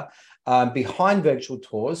Creator, behind Virtual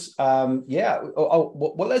Tours.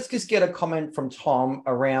 Let's just get a comment from Tom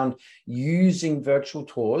around using virtual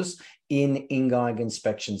tours in ingoing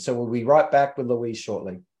inspection. So we'll be right back with Louise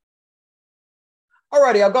shortly.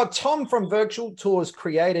 Alrighty, I've got Tom from Virtual Tours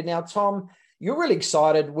Creator. Now, Tom, you're really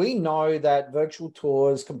excited. We know that virtual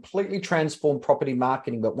tours completely transform property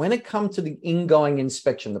marketing, but when it comes to the ingoing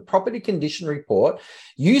inspection, the property condition report,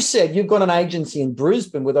 you said you've got an agency in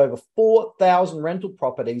Brisbane with over 4,000 rental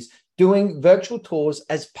properties doing virtual tours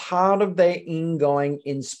as part of their ingoing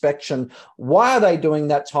inspection. Why are they doing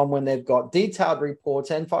that, Tom, when they've got detailed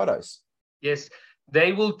reports and photos? Yes,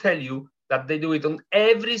 they will tell you that they do it on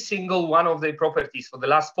every single one of their properties for the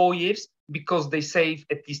last 4 years, because they save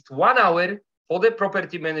at least 1 hour for the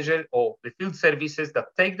property manager or the field services that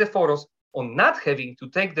take the photos on not having to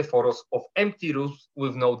take the photos of empty rooms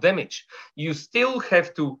with no damage. You still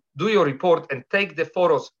have to do your report and take the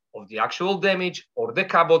photos of the actual damage or the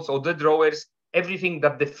cupboards or the drawers, everything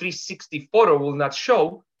that the 360 photo will not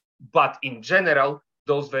show. But in general,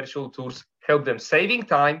 those virtual tours help them saving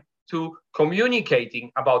time to communicating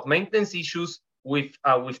about maintenance issues with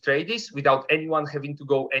tradies without anyone having to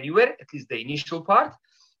go anywhere, at least the initial part.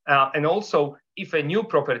 And also, if a new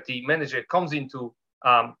property manager comes into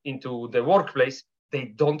the workplace, they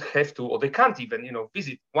don't have to, or they can't even,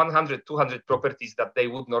 visit 100, 200 properties that they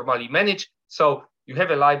would normally manage. So you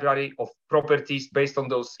have a library of properties based on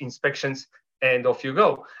those inspections, and off you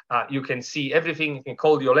go. You can see everything. You can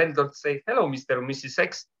call your landlord, say, hello, Mr. or Mrs.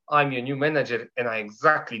 X, I'm your new manager, and I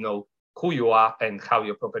exactly know who you are and how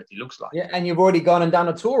your property looks like. Yeah, and you've already gone and done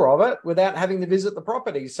a tour of it without having to visit the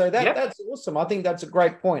property. So that's awesome. I think that's a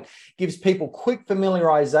great point. Gives people quick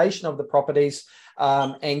familiarization of the properties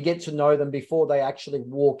and get to know them before they actually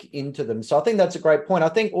walk into them. So I think that's a great point. I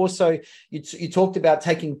think also you talked about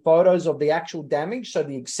taking photos of the actual damage, so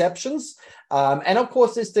the exceptions. And of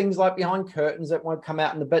course, there's things like behind curtains that won't come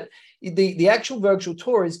out but the actual virtual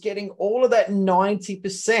tour is getting all of that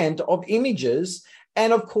 90% of images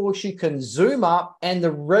And of course, you can zoom up and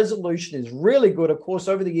the resolution is really good. Of course,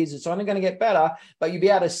 over the years, it's only going to get better, but you'll be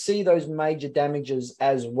able to see those major damages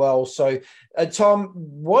as well. So, Tom,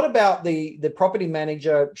 what about the property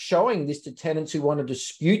manager showing this to tenants who want to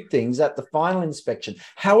dispute things at the final inspection?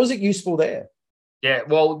 How is it useful there? Yeah,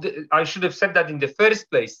 well, I should have said that in the first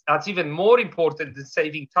place. That's even more important than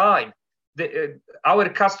saving time. Our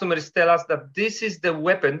customers tell us that this is the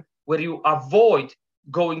weapon where you avoid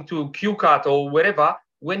going to QCAT or wherever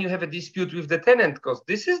when you have a dispute with the tenant, because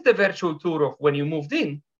this is the virtual tour of when you moved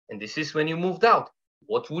in and this is when you moved out.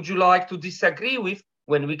 What would you like to disagree with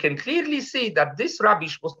when we can clearly see that this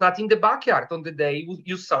rubbish was not in the backyard on the day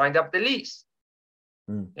you signed up the lease?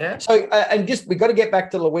 Yeah. So, and just we've got to get back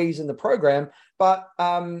to Louise in the program, but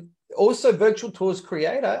also Virtual Tours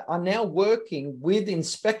Creator are now working with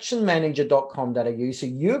inspectionmanager.com.au. So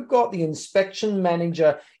you've got the Inspection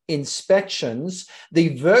Manager inspections.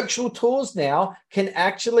 The virtual tours now can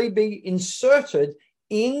actually be inserted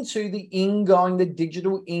into the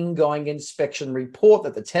digital ingoing inspection report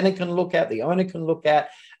that the tenant can look at, the owner can look at,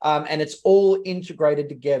 and it's all integrated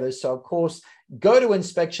together. So, of course, go to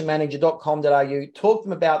inspectionmanager.com.au, talk to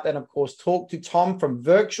them about that, and, of course, talk to Tom from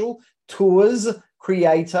Virtual Tours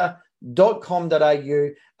Creator.com.au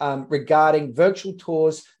regarding virtual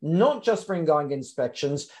tours, not just for ingoing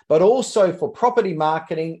inspections, but also for property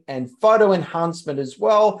marketing and photo enhancement as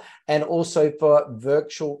well, and also for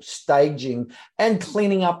virtual staging and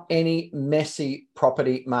cleaning up any messy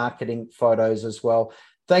property marketing photos as well.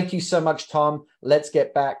 Thank you so much, Tom. Let's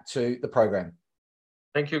get back to the program.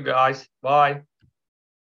 Thank you, guys. Bye.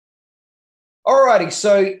 Alrighty,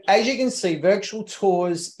 so as you can see, virtual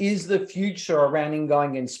tours is the future around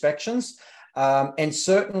ingoing inspections, and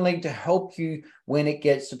certainly to help you when it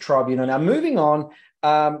gets to tribunal. Now, moving on,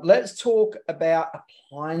 let's talk about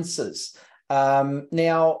appliances.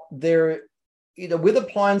 Now, with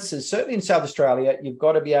appliances, certainly in South Australia, you've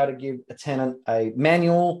got to be able to give a tenant a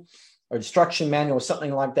manual or instruction manual or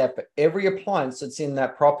something like that for every appliance that's in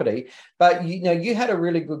that property. But, you had a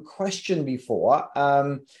really good question before.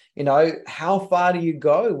 How far do you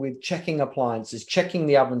go with checking appliances, checking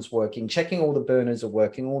the oven's working, checking all the burners are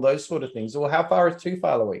working, all those sort of things? Or how far is too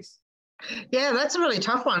far, Louise? Yeah, that's a really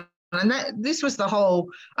tough one. And this was the whole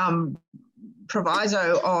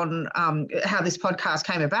proviso on how this podcast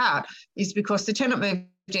came about, is because the tenant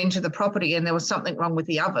moved into the property and there was something wrong with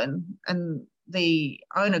the oven, and the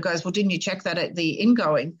owner goes, well, didn't you check that at the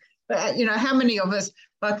ingoing? But, how many of us,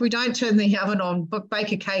 we don't turn the oven on, but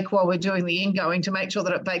bake a cake while we're doing the ingoing to make sure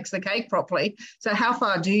that it bakes the cake properly. So how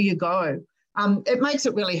far do you go? It makes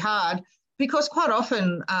it really hard because quite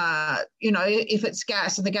often, if it's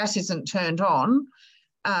gas and the gas isn't turned on,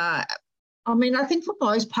 I think for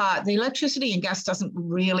most part, the electricity and gas doesn't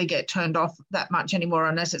really get turned off that much anymore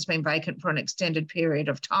unless it's been vacant for an extended period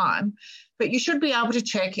of time. But you should be able to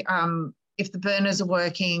check if the burners are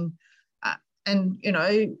working, and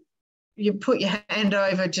you put your hand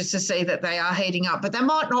over just to see that they are heating up, but they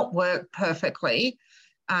might not work perfectly,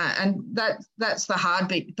 and that's the hard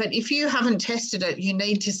bit. But if you haven't tested it, you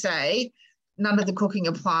need to say none of the cooking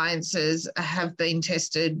appliances have been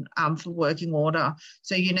tested for working order.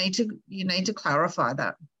 So you need to clarify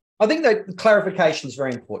that. I think that clarification is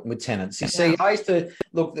very important with tenants. You see, I used to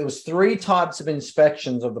look, there was 3 types of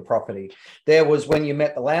inspections of the property. There was when you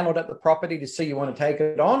met the landlord at the property to see you want to take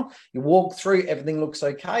it on. You walk through, everything looks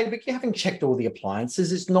okay, but you haven't checked all the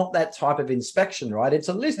appliances. It's not that type of inspection, right? It's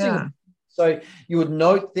a listing. Yeah. So you would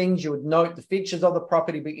note things, you would note the features of the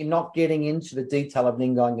property, but you're not getting into the detail of an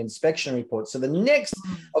ingoing inspection report. So the next,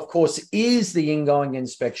 of course, is the ingoing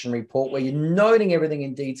inspection report, where you're noting everything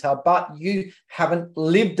in detail, but you haven't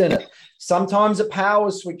lived in it. Sometimes the power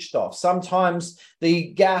is switched off. Sometimes the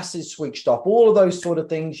gas is switched off. All of those sort of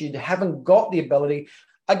things, you haven't got the ability.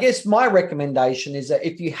 I guess my recommendation is that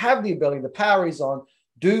if you have the ability, the power is on,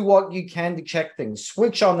 do what you can to check things.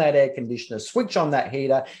 Switch on that air conditioner, switch on that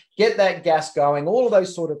heater, get that gas going, all of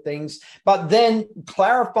those sort of things. But then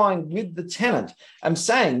clarifying with the tenant, I'm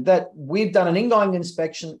saying that we've done an ingoing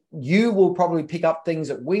inspection. You will probably pick up things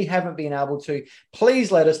that we haven't been able to.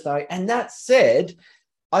 Please let us know. And that said,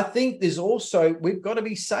 I think there's also, we've got to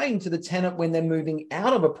be saying to the tenant when they're moving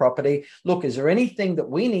out of a property, look, is there anything that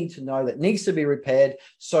we need to know that needs to be repaired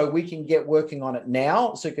so we can get working on it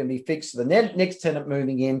now so it can be fixed for the next tenant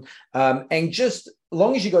moving in? And just as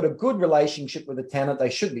long as you've got a good relationship with the tenant, they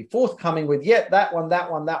should be forthcoming with, that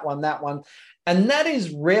one. And that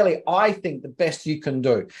is really, I think, the best you can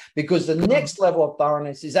do, because the next level of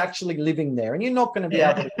thoroughness is actually living there, and you're not going to be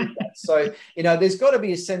able to do that. So, there's got to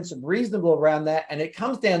be a sense of reasonable around that, and it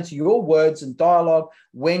comes down to your words and dialogue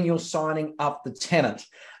when you're signing up the tenant.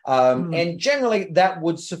 And generally that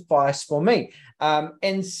would suffice for me.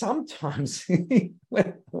 And sometimes,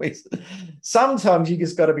 sometimes you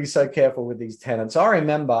just got to be so careful with these tenants. I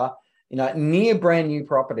remember, near brand new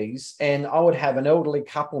properties, and I would have an elderly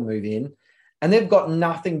couple move in, and they've got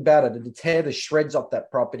nothing better to tear the shreds off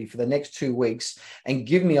that property for the next 2 weeks and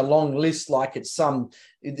give me a long list like it's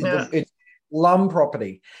it's slum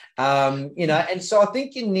property. And so I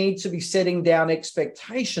think you need to be setting down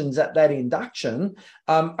expectations at that induction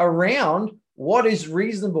around what is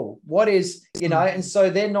reasonable, what is, and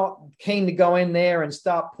so they're not keen to go in there and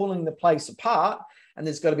start pulling the place apart. And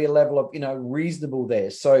there's got to be a level of, reasonable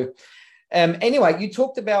there. So anyway, you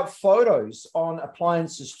talked about photos on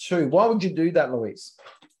appliances too. Why would you do that, Louise?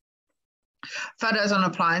 Photos on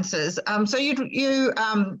appliances. I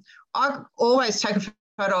always take a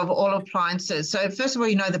photo of all appliances. So first of all,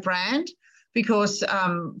 the brand, because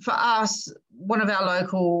for us, one of our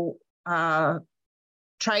local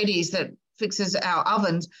tradies that fixes our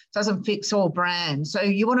ovens doesn't fix all brands. So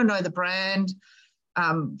you want to know the brand.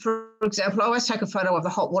 For example, I always take a photo of the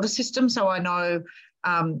hot water system so I know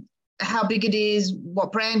how big it is,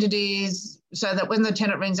 what brand it is, so that when the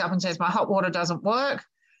tenant rings up and says, my hot water doesn't work,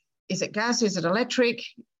 is it gas, is it electric?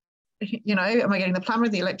 Am I getting the plumber,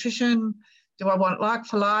 the electrician? Do I want like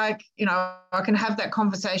for like? I can have that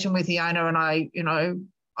conversation with the owner, and I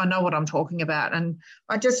know what I'm talking about. And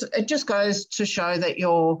it just goes to show that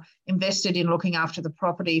you're invested in looking after the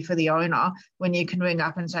property for the owner when you can ring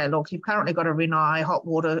up and say, look, you've currently got a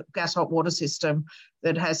Rinnai gas hot water system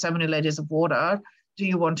that has so many litres of water. Do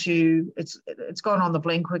you want to, it's gone on the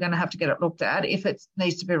blink, we're going to have to get it looked at. If it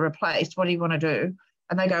needs to be replaced, what do you want to do?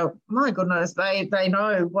 And they go, my goodness, they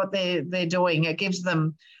know what they're doing. It gives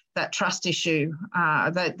them that trust issue.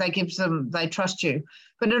 They trust you.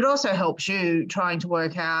 But it also helps you trying to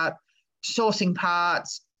work out sourcing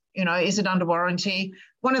parts, is it under warranty?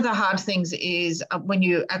 One of the hard things is when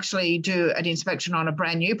you actually do an inspection on a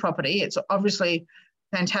brand new property, it's obviously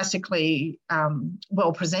fantastically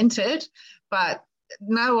well presented, but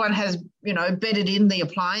no one has, bedded in the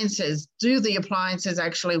appliances. Do the appliances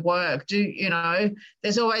actually work?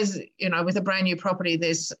 There's always, with a brand new property,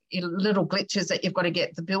 there's little glitches that you've got to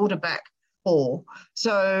get the builder back for.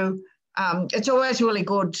 So it's always really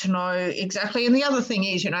good to know exactly. And the other thing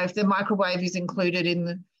is, if the microwave is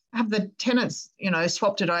included have the tenants,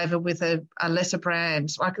 swapped it over with a lesser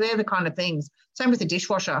brand. Like they're the kind of things. Same with the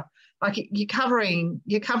dishwasher. Like you're covering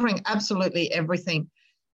absolutely everything,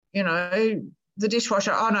 The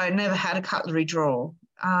dishwasher, oh no, it never had a cutlery drawer,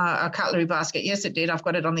 a cutlery basket. Yes, it did. I've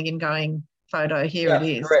got it on the Ingoing photo. Here it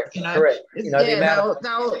is. Correct. Correct.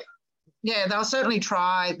 They'll certainly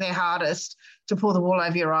try their hardest to pull the wool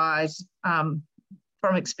over your eyes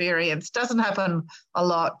from experience. Doesn't happen a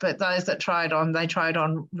lot, but those that try it on, they try it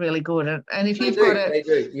on really good. And if you've got it, they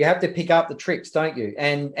do. You have to pick up the tricks, don't you?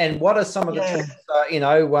 And what are some of the tricks?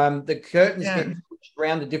 The curtains get switched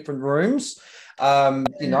around to different rooms. I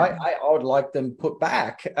would like them put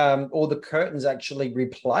back or the curtains actually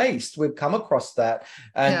replaced. We've come across that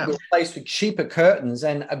and replaced with cheaper curtains,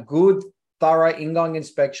 and a good thorough ingoing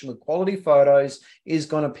inspection with quality photos is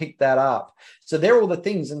going to pick that up. So they're all the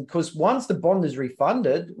things. And because once the bond is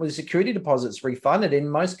refunded, the security deposit's refunded, in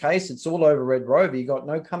most cases, it's all over Red Rover. You got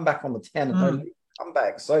no comeback on the tenant, no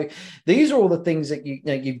comeback. So these are all the things that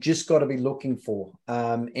you've just got to be looking for.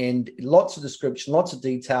 And lots of description, lots of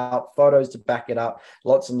detail, photos to back it up,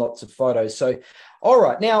 lots and lots of photos. So, all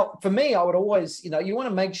right. Now, for me, I would always, you want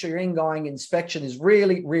to make sure your ingoing inspection is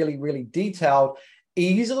really, really, really detailed,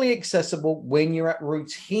 easily accessible when you're at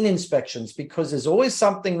routine inspections, because there's always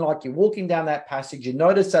something like you're walking down that passage, you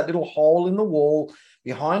notice that little hole in the wall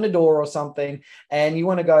behind a door or something, and you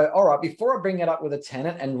want to go, all right, before I bring it up with a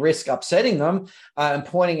tenant and risk upsetting them and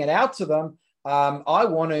pointing it out to them, I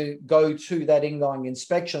want to go to that ingoing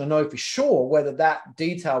inspection and know for sure whether that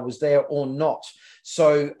detail was there or not.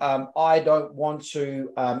 So I don't want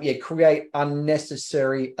to create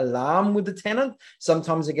unnecessary alarm with the tenant.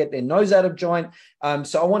 Sometimes they get their nose out of joint.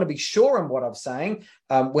 So I want to be sure on what I'm saying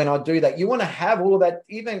when I do that. You want to have all of that,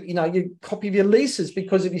 even, you copy of your leases,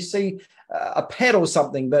 because if you see a pet or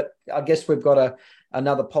something, but I guess we've got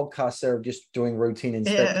another podcast there of just doing routine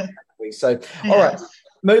inspection. Yeah. So, all right.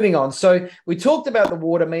 Moving on. So we talked about the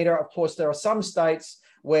water meter. Of course, there are some states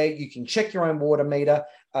where you can check your own water meter.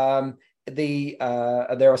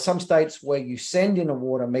 there are some states where you send in a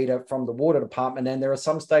water meter from the water department, and there are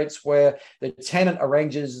some states where the tenant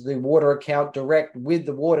arranges the water account direct with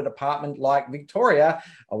the water department, like Victoria.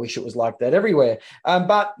 I wish it was like that everywhere.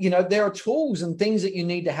 But, there are tools and things that you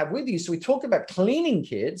need to have with you. So we talked about cleaning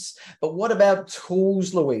kits, but what about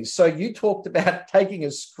tools, Louise? So you talked about taking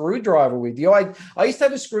a screwdriver with you. I used to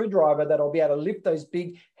have a screwdriver that I'll be able to lift those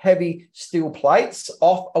big, heavy steel plates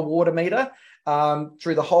off a water meter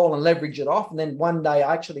through the hole and leverage it off. And then one day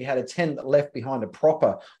I actually had a tenant that left behind a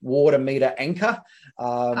proper water meter anchor.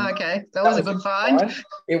 Okay, that was a good find.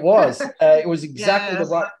 It was. It was exactly the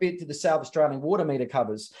right fit to the South Australian water meter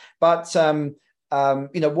covers. But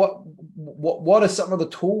what are some of the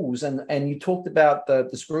tools? And you talked about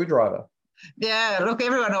the screwdriver. Yeah, look,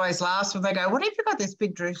 everyone always laughs when they go, what have you got this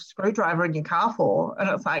big screwdriver in your car for? And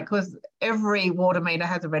it's like, because every water meter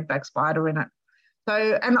has a redback spider in it. So,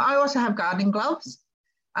 and I also have gardening gloves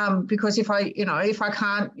because if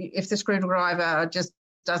the screwdriver just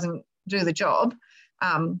doesn't do the job,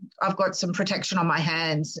 I've got some protection on my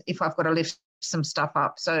hands if I've got to lift some stuff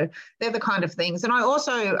up. So they're the kind of things. And I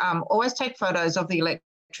also always take photos of the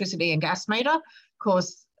electricity and gas meter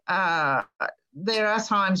because there are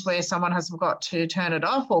times where someone has forgot to turn it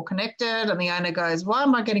off or connect it, and the owner goes, why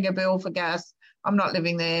am I getting a bill for gas? I'm not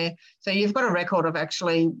living there. So you've got a record of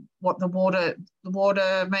actually what the water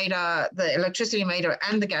meter, the electricity meter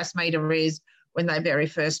and the gas meter is when they very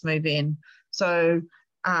first move in. So,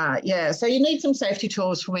 so you need some safety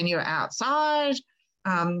tools for when you're outside.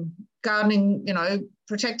 Gardening,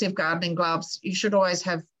 protective gardening gloves. You should always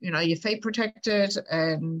have, your feet protected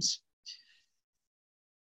and,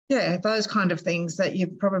 those kind of things that you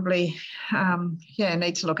probably,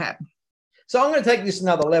 need to look at. So I'm going to take this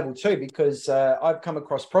another level too, because I've come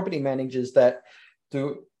across property managers that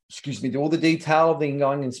do all the detail of the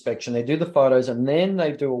ingoing inspection. They do the photos and then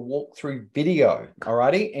they do a walkthrough video, all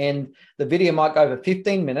righty? And the video might go over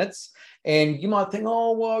 15 minutes. And you might think,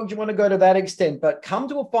 oh, well, do you want to go to that extent? But come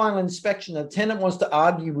to a final inspection, the tenant wants to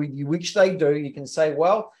argue with you, which they do. You can say,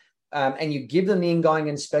 well, and you give them the ingoing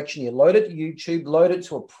inspection. You load it to YouTube, load it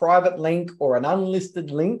to a private link or an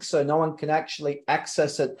unlisted link so no one can actually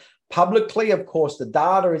access it publicly. Of course, the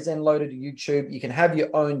data is then loaded to YouTube. You can have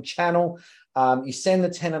your own channel. You send the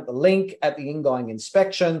tenant the link at the ingoing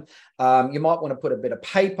inspection. You might want to put a bit of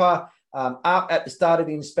paper up at the start of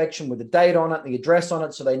the inspection with the date on it, the address on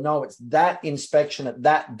it, so they know it's that inspection at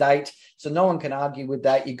that date, so no one can argue with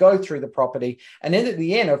that. You go through the property, and then at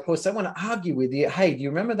the end, of course, they want to argue with you. Hey, do you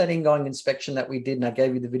remember that ingoing inspection that we did and I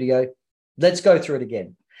gave you the video? Let's go through it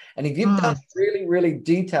again. And if you've done really, really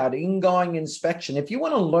detailed ingoing inspection, if you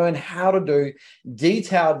want to learn how to do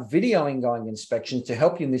detailed video ingoing inspections to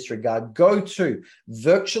help you in this regard, go to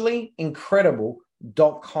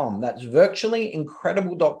virtuallyincredible.com. That's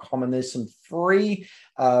virtuallyincredible.com, and there's some free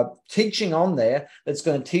teaching on there that's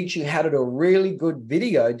going to teach you how to do a really good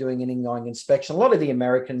video doing an ingoing inspection. A lot of the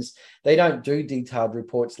Americans, they don't do detailed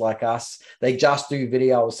reports like us. They just do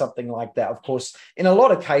video or something like that. Of course, in a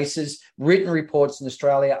lot of cases, written reports in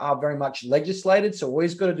Australia are very much legislated, so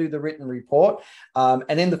always got to do the written report and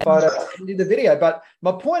then the photo and do the video. But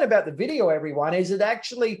my point about the video, everyone, is it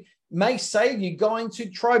actually may save you going to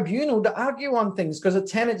tribunal to argue on things, because a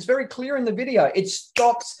tenant, it's very clear in the video, it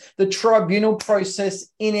stops the tribunal process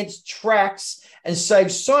in its tracks and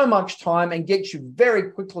saves so much time and gets you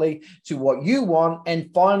very quickly to what you want and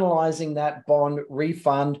finalizing that bond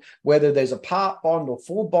refund, whether there's a part bond or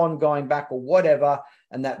full bond going back or whatever.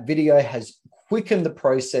 And that video has quickened the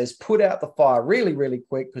process, put out the fire really, really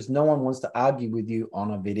quick, because no one wants to argue with you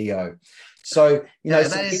on a video. So,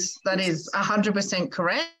 that is 100%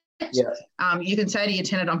 correct. Yeah. You can say to your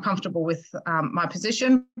tenant, I'm comfortable with my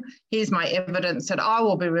position. Here's my evidence that I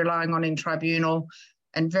will be relying on in tribunal.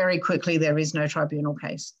 And very quickly, there is no tribunal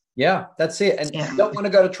case. Yeah, that's it. And you don't want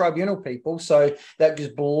to go to tribunal, people. So that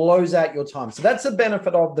just blows out your time. So that's the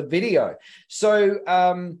benefit of the video. So,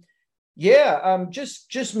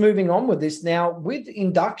 just moving on with this now, with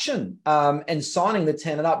induction and signing the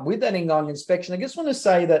tenant up with that ingoing inspection, I just want to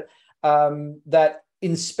say that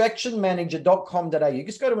inspectionmanager.com.au.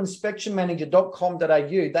 Just go to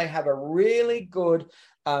inspectionmanager.com.au. They have a really good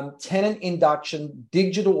tenant induction,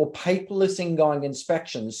 digital or paperless ingoing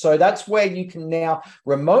inspection. So that's where you can now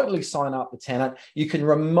remotely sign up the tenant. You can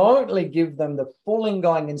remotely give them the full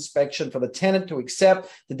ingoing inspection for the tenant to accept,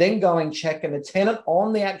 to then go and check. And the tenant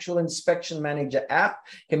on the actual Inspection Manager app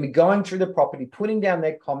can be going through the property, putting down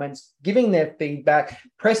their comments, giving their feedback,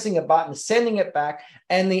 pressing a button, sending it back.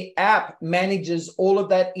 And the app manages all of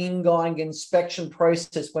that ingoing inspection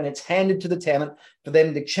process when it's handed to the tenant for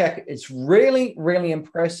them to check it. It's really, really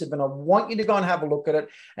impressive. And I want you to go and have a look at it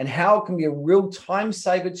and how it can be a real time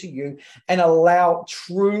saver to you and allow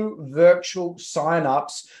true virtual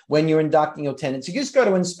sign-ups when you're inducting your tenants. You just go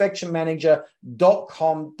to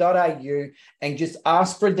inspectionmanager.com.au and just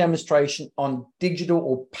ask for a demonstration on digital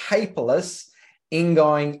or paperless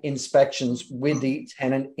ingoing inspections with the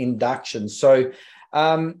tenant induction. So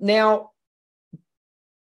now,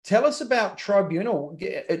 tell us about Tribunal.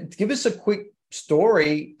 Give us a quick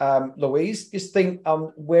story, Louise. Just think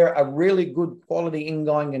where a really good quality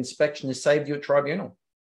ingoing inspection has saved you at Tribunal.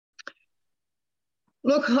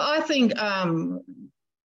 Look, I think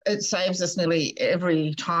it saves us nearly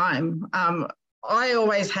every time. I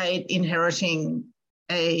always hate inheriting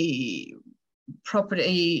a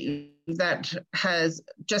property that has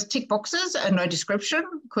just tick boxes and no description,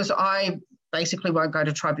 because I basically won't go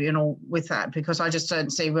to Tribunal with that, because I just don't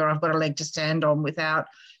see where I've got a leg to stand on without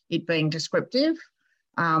it being descriptive.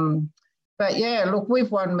 But yeah, look,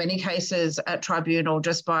 we've won many cases at Tribunal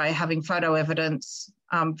just by having photo evidence,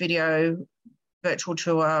 video, virtual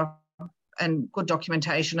tour, and good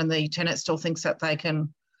documentation, and the tenant still thinks that they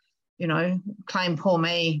can, claim poor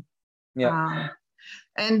me. Yeah.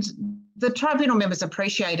 And the Tribunal members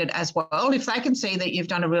appreciate it as well. If they can see that you've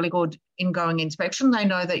done a really good ingoing inspection, they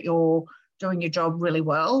know that you're doing your job really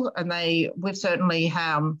well. And we've certainly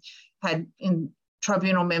had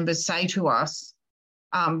Tribunal members say to us,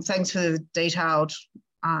 thanks for the detailed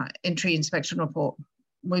entry inspection report.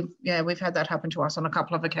 We've had that happen to us on a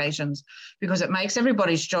couple of occasions, because it makes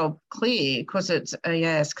everybody's job clear, because it's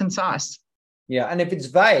concise. Yeah, and if it's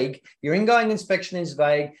vague, your ingoing inspection is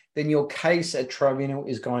vague, then your case at Tribunal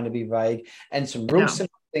is going to be vague, and some real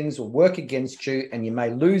simple things will work against you, and you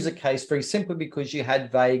may lose a case very simply because you had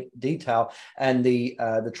vague detail and the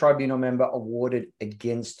Tribunal member awarded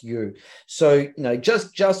against you. So,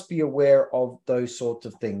 just be aware of those sorts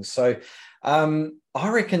of things. So I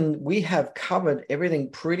reckon we have covered everything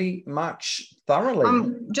pretty much thoroughly.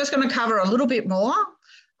 I'm just going to cover a little bit more,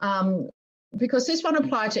 because this won't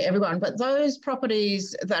apply to everyone, but those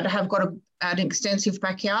properties that have got an extensive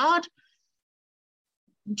backyard,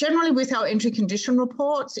 generally with our entry condition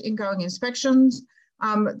reports, ingoing inspections,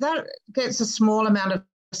 that gets a small amount of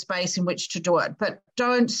space in which to do it. But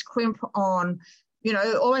don't scrimp on,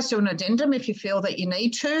 always do an addendum if you feel that you need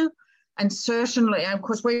to. And certainly, and of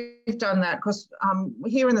course, we've done that because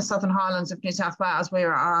here in the Southern Highlands of New South Wales, we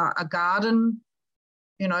are a garden,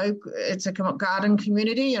 it's a garden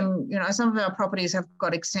community, and, some of our properties have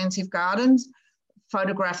got extensive gardens.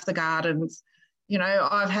 Photograph the gardens.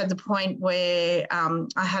 I've had the point where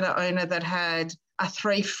I had an owner that had a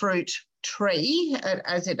 3-fruit tree,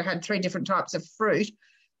 as it had 3 different types of fruit,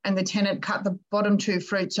 and the tenant cut the bottom 2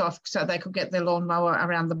 fruits off so they could get their lawnmower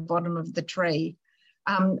around the bottom of the tree.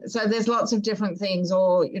 So there's lots of different things,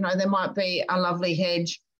 or, there might be a lovely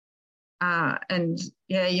hedge, and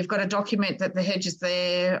you've got to document that the hedge is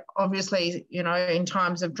there. Obviously, in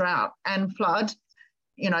times of drought and flood,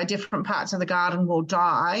 different parts of the garden will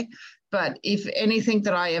die. But if anything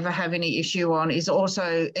that I ever have any issue on is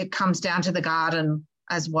also, it comes down to the garden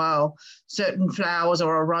as well. Certain flowers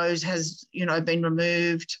or a rose has, been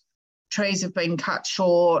removed. Trees have been cut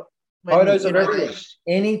short. Photos of everything.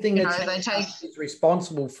 Anything that is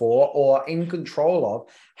responsible for or in control of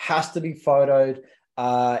has to be photoed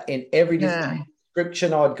in every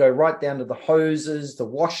description. I'd go right down to the hoses, the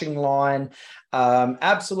washing line,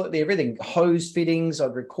 absolutely everything. Hose fittings,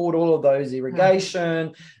 I'd record all of those,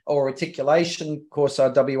 irrigation or reticulation. Of course,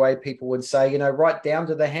 our WA people would say, right down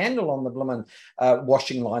to the handle on the blooming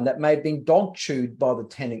washing line that may have been dog chewed by the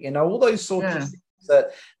tenant, all those sorts of things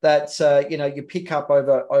that you pick up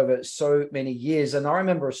over so many years. And I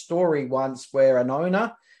remember a story once where a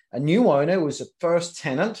new owner, was the first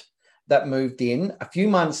tenant that moved in. A few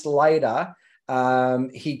months later,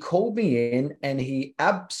 he called me in and he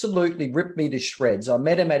absolutely ripped me to shreds. I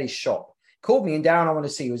met him at his shop. Called me in, Darren, I want to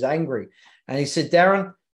see. He was angry. And he said,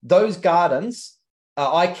 Darren, those gardens,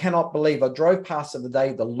 I cannot believe. I drove past the other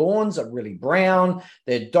day. The lawns are really brown.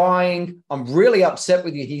 They're dying. I'm really upset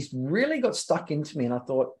with you. He's really got stuck into me. And I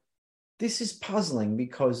thought, this is puzzling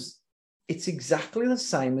because it's exactly the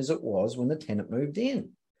same as it was when the tenant moved in.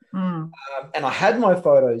 And I had my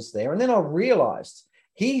photos there. And then I realized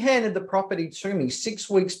he handed the property to me 6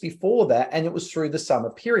 weeks before that, and it was through the summer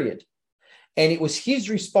period. And it was his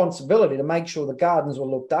responsibility to make sure the gardens were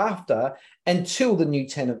looked after until the new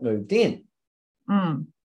tenant moved in.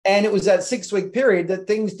 And it was that 6-week period that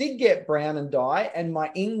things did get brown and die. And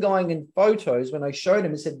my ingoing and photos, when I showed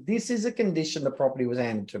him, he said, this is a condition the property was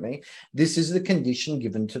handed to me. This is the condition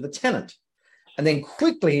given to the tenant. And then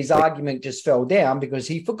quickly his argument just fell down because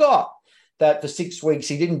he forgot that for 6 weeks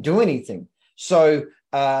he didn't do anything. So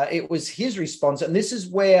it was his response. And this is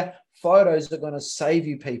where photos are going to save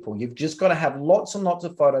you, people. You've just got to have lots and lots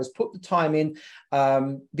of photos, put the time in,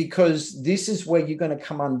 because this is where you're going to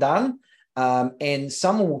come undone. And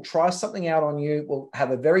someone will try something out on you, will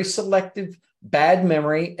have a very selective, bad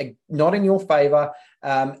memory, not in your favor.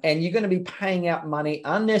 And you're going to be paying out money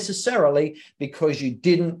unnecessarily because you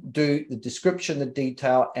didn't do the description, the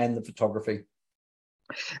detail, and the photography.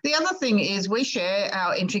 The other thing is we share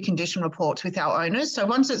our entry condition reports with our owners. So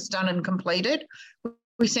once it's done and completed,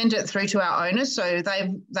 we send it through to our owners so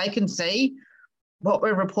they can see what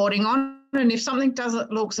we're reporting on. And if something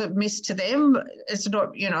looks amiss to them, it's not,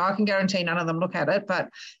 I can guarantee none of them look at it, but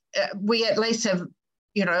we at least have,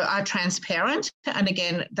 are transparent. And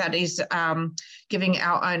again, that is giving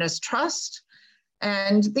our owners trust.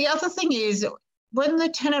 And the other thing is when the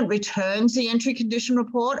tenant returns the entry condition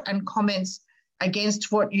report and comments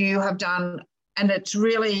against what you have done, and it's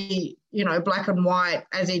really, black and white,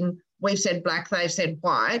 as in we've said black, they've said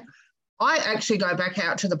white, I actually go back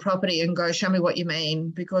out to the property and go, show me what you mean,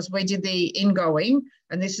 because we did the ingoing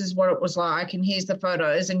and this is what it was like and here's the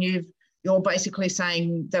photos, and you're basically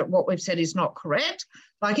saying that what we've said is not correct.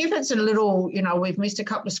 Like if it's a little, we've missed a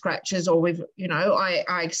couple of scratches or we've, I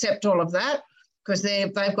accept all of that because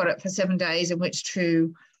they've got it for 7 days in which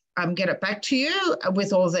to get it back to you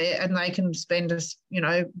with all and they can spend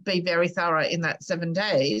be very thorough in that 7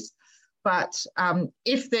 days. But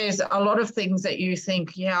if there's a lot of things that you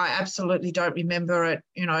think, I absolutely don't remember it,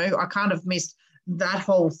 I kind of missed that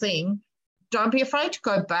whole thing, don't be afraid to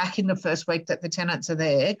go back in the first week that the tenants are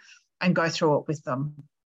there and go through it with them.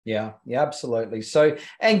 Yeah, absolutely. So,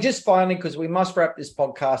 and just finally, because we must wrap this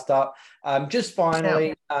podcast up,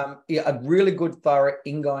 a really good, thorough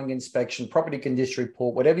ingoing inspection, property condition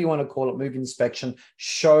report, whatever you want to call it, move inspection,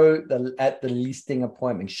 at the listing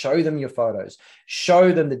appointment, show them your photos,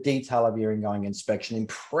 show them the detail of your ingoing inspection,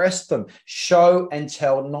 impress them, show and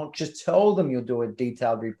tell, not just tell them you'll do a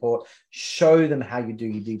detailed report, show them how you do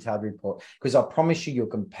your detailed report, because I promise you, your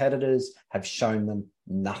competitors have shown them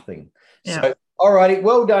nothing. Yeah. So, all righty.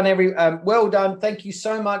 Well done, well done. Thank you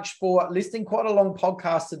so much for listening. Quite a long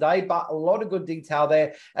podcast today, but a lot of good detail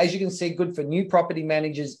there. As you can see, good for new property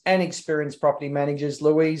managers and experienced property managers.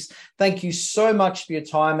 Louise, thank you so much for your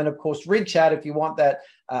time. And of course, reach out if you want that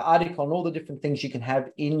article on all the different things you can have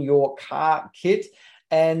in your car kit.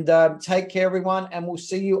 And take care, everyone. And we'll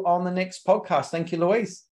see you on the next podcast. Thank you,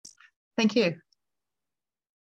 Louise. Thank you.